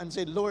to Him and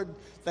say, Lord,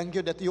 thank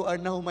you that you are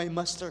now my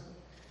master.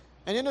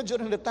 And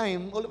during the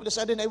time, all of a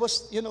sudden I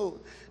was,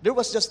 there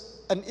was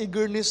just an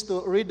eagerness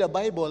to read the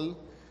Bible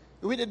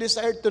with a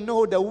desire to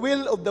know the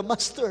will of the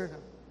Master,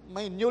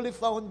 my newly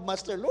found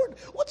Master. Lord,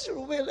 what's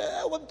your will?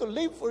 I want to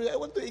live for you. I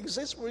want to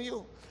exist for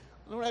you.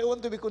 Lord, I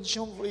want to be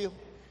consumed for you.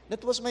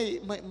 That was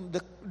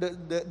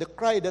the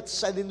cry that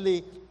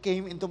suddenly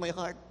came into my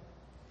heart.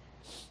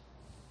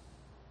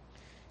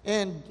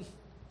 And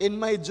in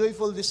my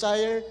joyful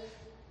desire,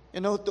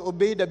 to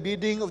obey the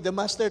bidding of the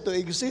Master, to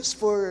exist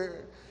for,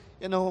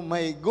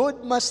 my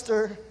good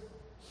Master,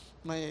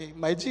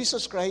 my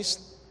Jesus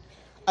Christ,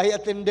 I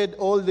attended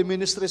all the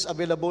ministries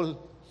available.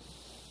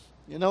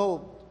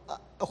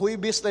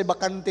 Huibis na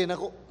bakante na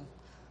ko.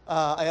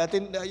 I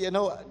attend,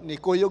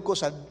 nikuyog ko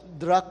sa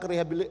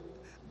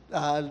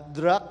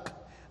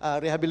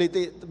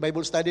rehabilitate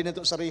Bible study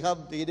nito sa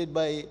rehab, headed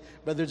by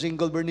Brother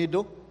Jingle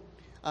Bernido.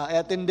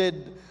 I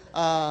attended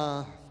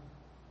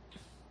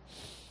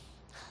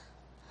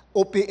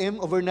OPM,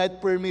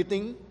 overnight prayer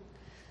meeting.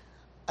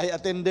 I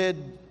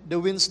attended the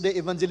Wednesday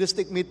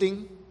evangelistic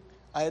meeting.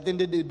 I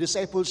attended the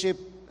discipleship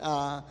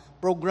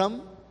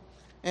program.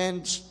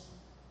 And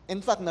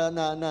in fact,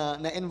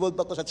 na-involved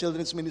ako sa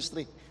children's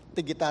ministry,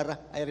 gitara.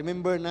 I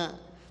remember na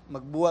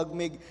magbuwag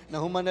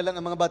nahuman na lang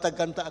ang mga batag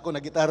kanta, ako na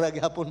gitara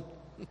gihapon.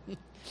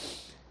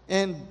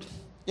 And,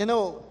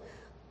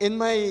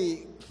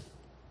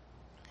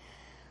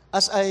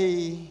 as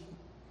I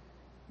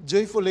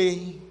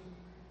joyfully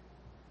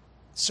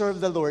serve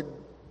the Lord,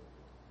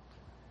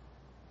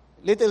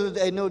 little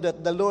did I know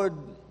that the Lord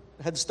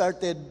had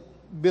started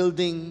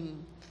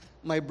building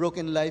my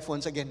broken life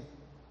once again.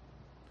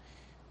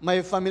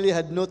 My family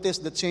had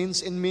noticed the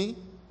change in me,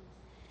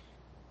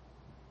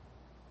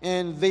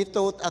 and they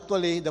thought,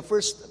 actually, the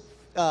first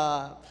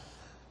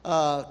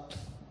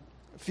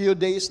few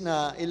days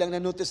na ilang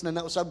na-notice na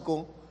nausab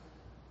ko,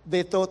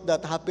 they thought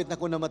that hapit na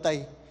ko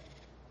namatay.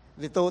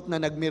 They thought na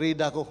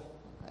nagmirida ko.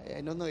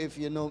 I don't know if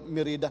you know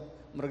mirida.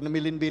 Marag na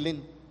milin-bilin.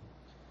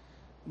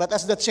 But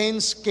as the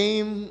change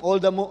became all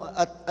the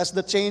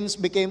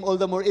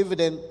more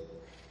evident,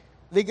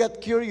 they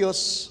got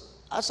curious.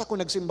 Asa ko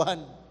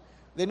nagsimbahan?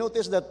 They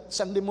noticed that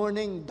Sunday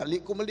morning,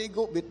 dali ko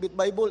maligo, bit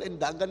Bible, and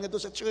dagan nga to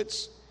sa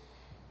church.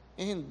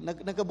 And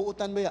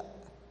nagkabuutan ba ya?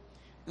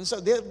 And so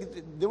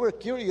they were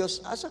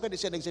curious, asa ka di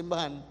siya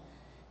nagsimbahan?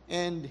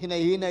 And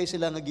hinay-hinay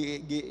sila nga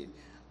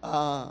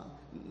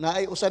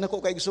naay-usan ako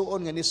kay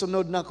igsuon nga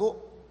nisunod na ko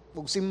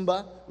og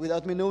simba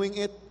without me knowing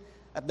it.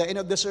 At the end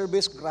of the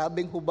service,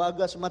 grabing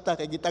hubaga sa mata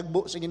kay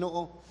gitagbo sa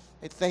Ginoo.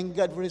 I thank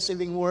God for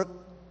receiving work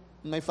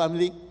in my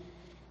family.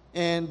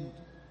 And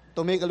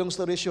to make a long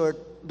story short,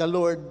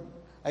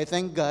 I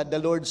thank God, the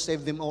Lord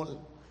saved them all.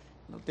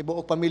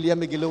 Tibuok pamilya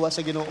may giluwa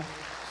sa Ginoo.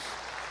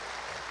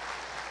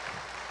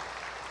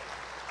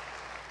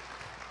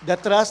 The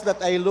trust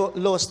that I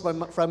lost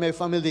from my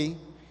family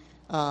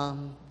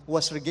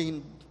was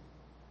regained.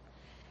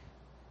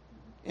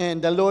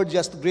 And the Lord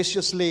just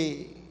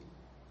graciously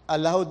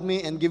allowed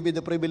me and gave me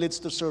the privilege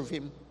to serve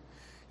Him.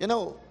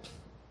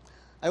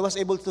 I was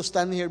able to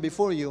stand here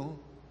before you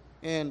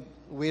and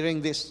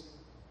wearing this.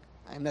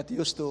 I'm not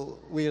used to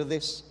wear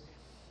this.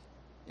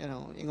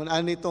 Ingon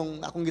ani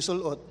tong akong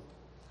gisulot,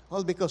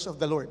 all because of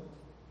the Lord.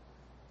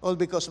 All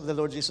because of the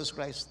Lord Jesus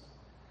Christ.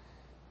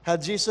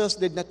 Had Jesus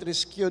did not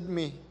rescued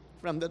me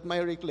from that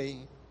miry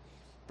clay,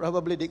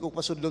 probably di ko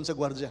pasudlon sa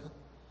gwardiya.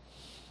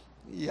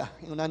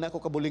 Ingon ana ko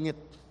kabulingit.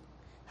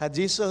 Had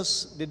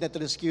Jesus did not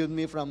rescue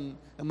me from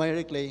the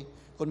miry clay,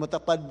 kung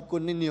matapad ko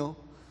ninyo,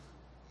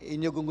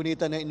 inyo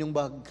gungunita na inyong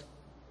bag.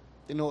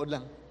 Tinuod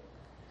lang.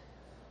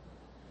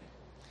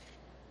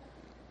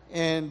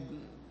 And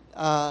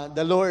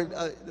the Lord,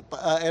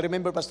 I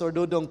remember Pastor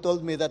Dodong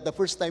told me that the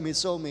first time he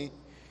saw me,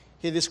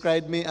 he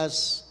described me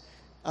as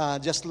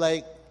just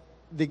like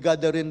the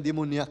Gadarene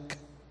demoniac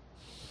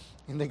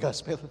in the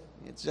gospel.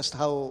 It's just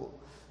how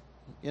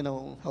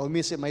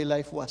messy my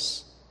life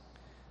was.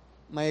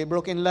 My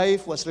broken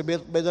life was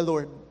rebuilt by the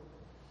Lord.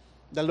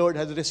 The Lord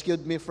had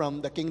rescued me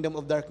from the kingdom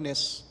of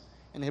darkness,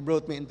 and He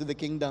brought me into the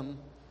kingdom,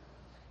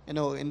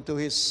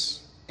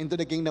 into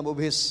the kingdom of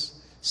His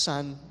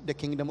Son, the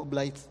kingdom of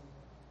light.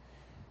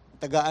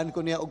 Tagaan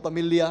ko niya og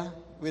pamilya,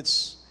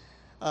 which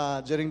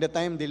during the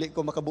time, dili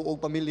ko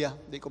makabuog pamilya,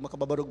 dili ko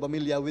makababarog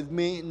pamilya. With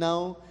me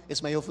now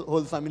is my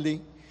whole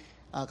family.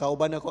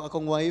 Kauban ako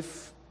akong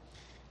wife.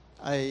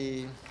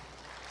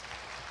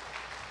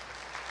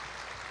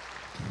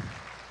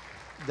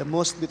 The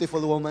most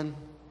beautiful woman,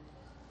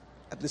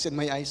 at least in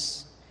my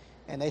eyes.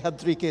 And I have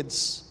 3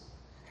 kids.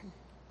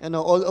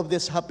 All of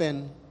this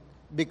happened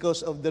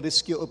because of the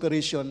rescue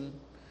operation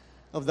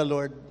of the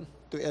Lord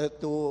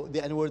to the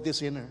unworthy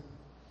sinner.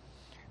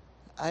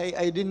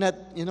 I did not,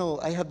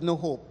 I had no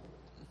hope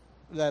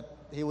that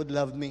He would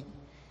love me.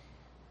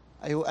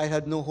 I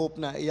had no hope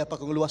na iya pa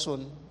kong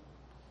luwason.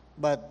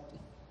 But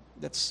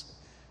that's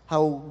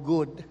how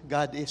good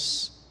God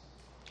is.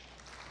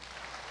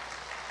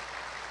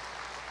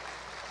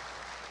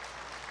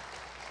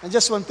 I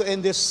just want to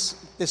end this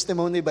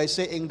testimony by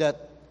saying that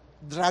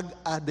drug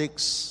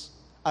addicts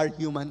are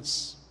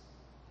humans.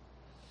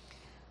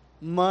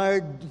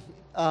 marred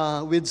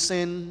with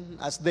sin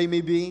as they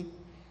may be,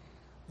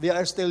 they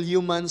are still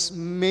humans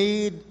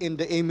made in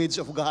the image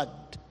of God.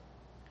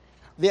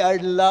 They are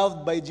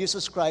loved by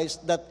Jesus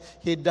Christ that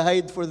He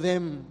died for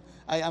them.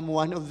 I am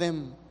one of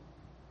them.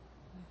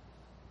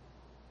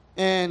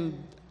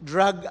 And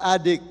drug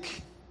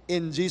addict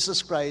in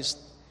Jesus Christ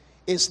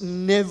is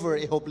never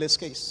a hopeless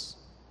case.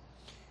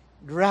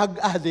 Drug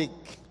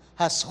addict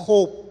has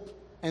hope,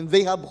 and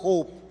they have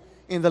hope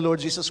in the Lord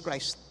Jesus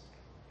Christ.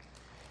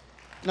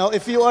 Now,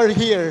 if you are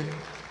here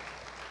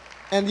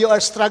and you are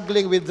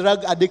struggling with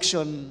drug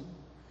addiction,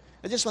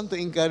 I just want to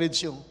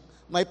encourage you.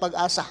 May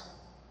pag-asa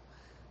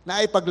na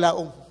ay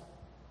paglaong.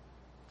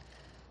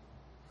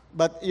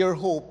 But your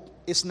hope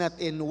is not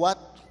in what?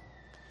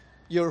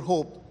 Your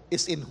hope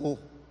is in who?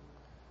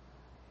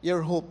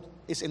 Your hope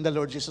is in the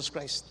Lord Jesus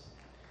Christ.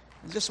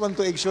 I just want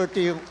to exhort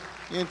you,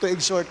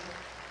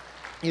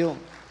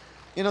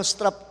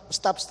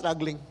 stop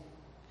struggling.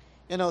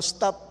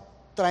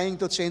 Stop trying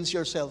to change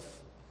yourself.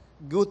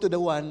 Go to the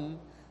one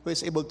who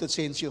is able to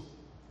change you.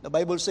 The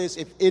Bible says,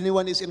 if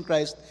anyone is in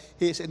Christ,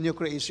 he is a new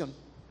creation.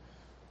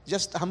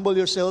 Just humble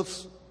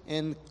yourself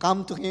and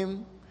come to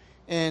Him.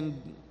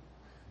 And,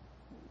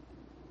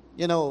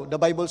 the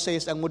Bible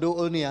says, ang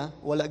muduol niya,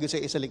 wala gyud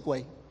siya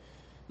isalikway.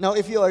 Now,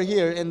 if you are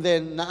here and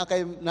then naa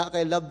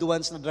kay loved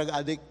ones na drug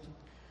addict,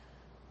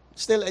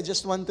 still, I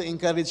just want to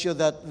encourage you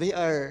that they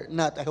are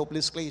not a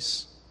hopeless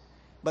case.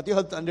 But you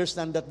have to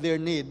understand that their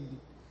need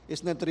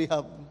is not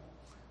rehab.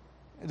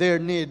 Their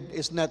need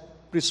is not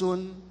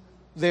prison.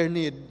 Their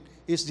need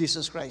is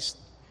Jesus Christ.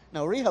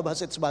 Now, rehab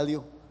has its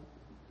value,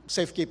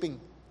 safekeeping.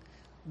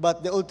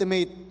 But the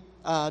ultimate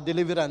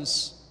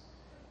deliverance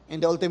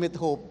and the ultimate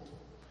hope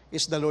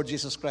is the Lord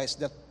Jesus Christ.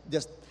 That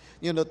just,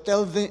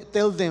 tell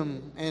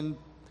them and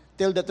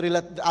tell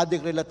that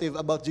addict relative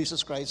about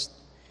Jesus Christ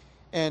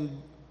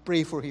and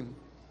pray for him.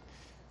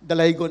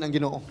 Dalaygon ang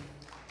Ginoo.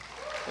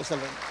 Praise the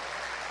Lord.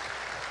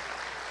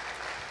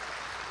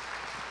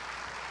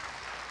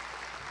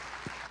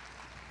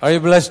 Are you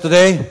blessed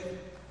today?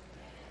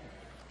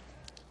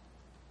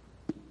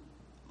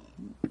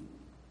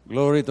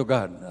 Glory to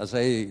God. As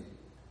I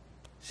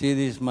see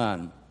this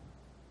man,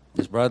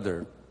 this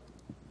brother,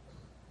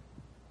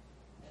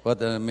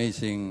 what an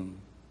amazing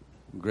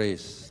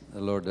grace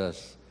the Lord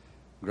has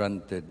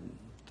granted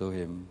to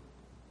him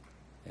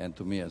and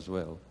to me as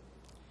well.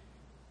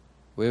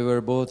 We were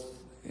both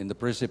in the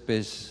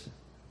precipice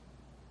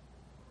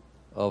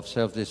of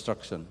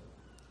self-destruction.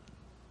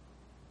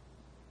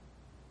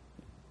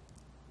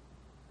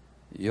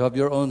 You have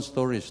your own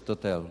stories to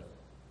tell.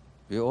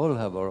 We all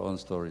have our own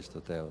stories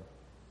to tell.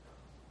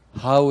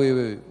 How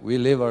we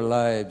live our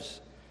lives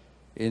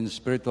in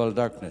spiritual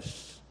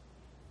darkness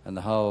and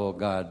how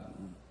God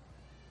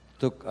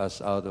took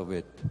us out of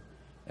it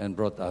and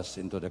brought us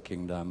into the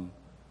kingdom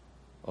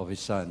of His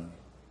Son,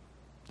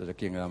 to the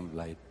kingdom of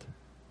light.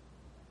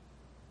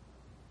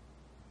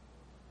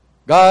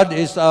 God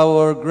is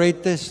our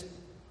greatest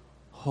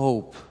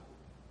hope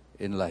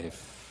in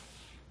life.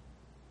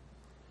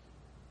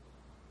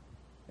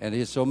 And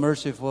He is so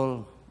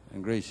merciful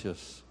and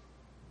gracious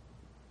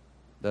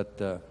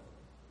that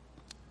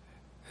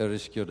He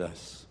rescued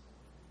us.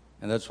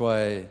 And that's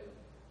why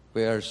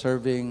we are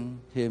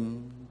serving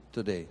Him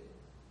today.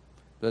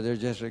 Brother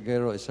Jesse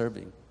Guerrero is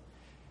serving.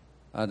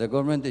 The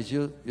government is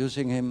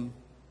using him,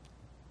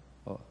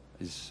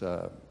 is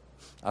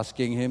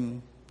asking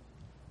him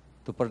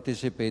to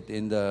participate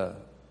in the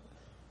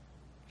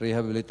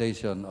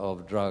rehabilitation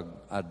of drug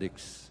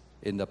addicts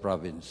in the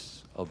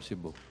province of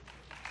Cebu.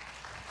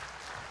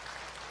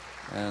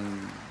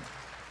 And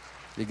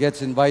he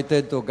gets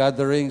invited to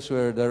gatherings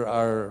where there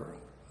are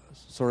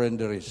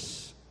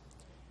surrenderies.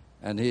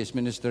 And he is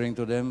ministering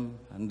to them,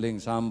 handling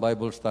some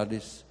Bible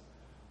studies.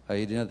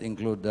 He did not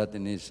include that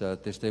in his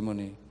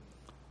testimony.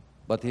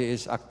 But he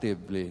is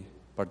actively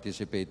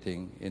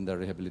participating in the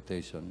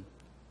rehabilitation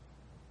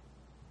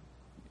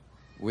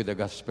with the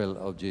gospel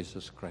of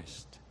Jesus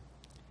Christ.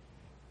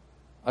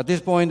 At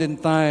this point in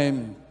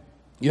time,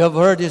 you have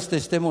heard his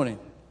testimony.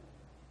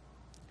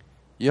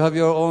 You have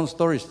your own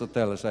stories to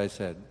tell, as I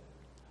said.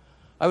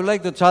 I would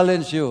like to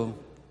challenge you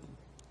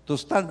to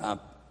stand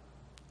up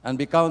and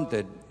be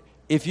counted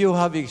if you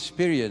have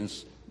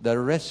experienced the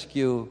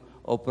rescue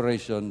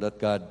operation that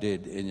God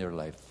did in your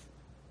life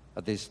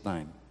at this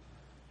time.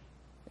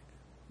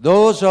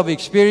 Those who have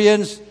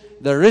experienced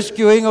the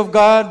rescuing of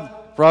God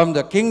from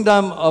the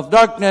kingdom of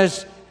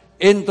darkness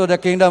into the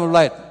kingdom of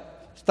light.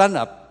 Stand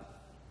up.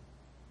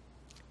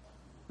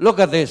 Look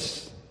at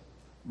this.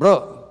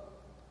 Bro,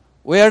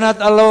 we are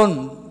not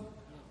alone.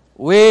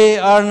 We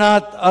are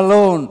not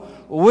alone.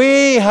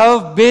 We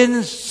have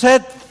been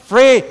set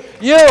free.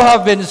 You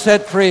have been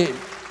set free.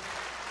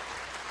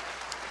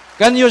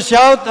 Can you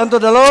shout unto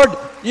the Lord,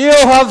 you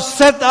have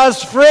set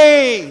us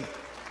free.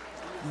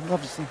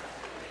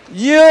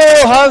 You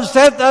have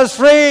set us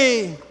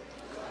free.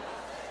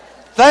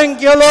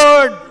 Thank you,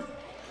 Lord.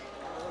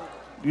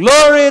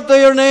 Glory to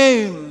your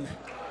name.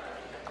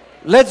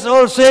 Let's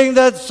all sing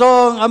that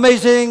song,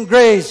 Amazing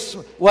Grace,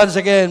 once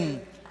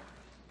again.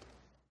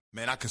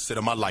 Man, I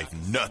consider my life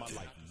nothing.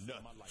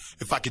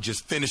 If I could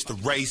just finish the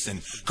race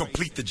and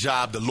complete the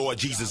job the Lord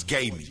Jesus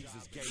gave me.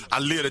 I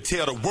live to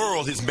tell the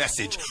world his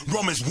message.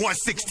 Romans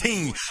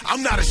 1:16.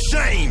 I'm not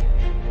ashamed.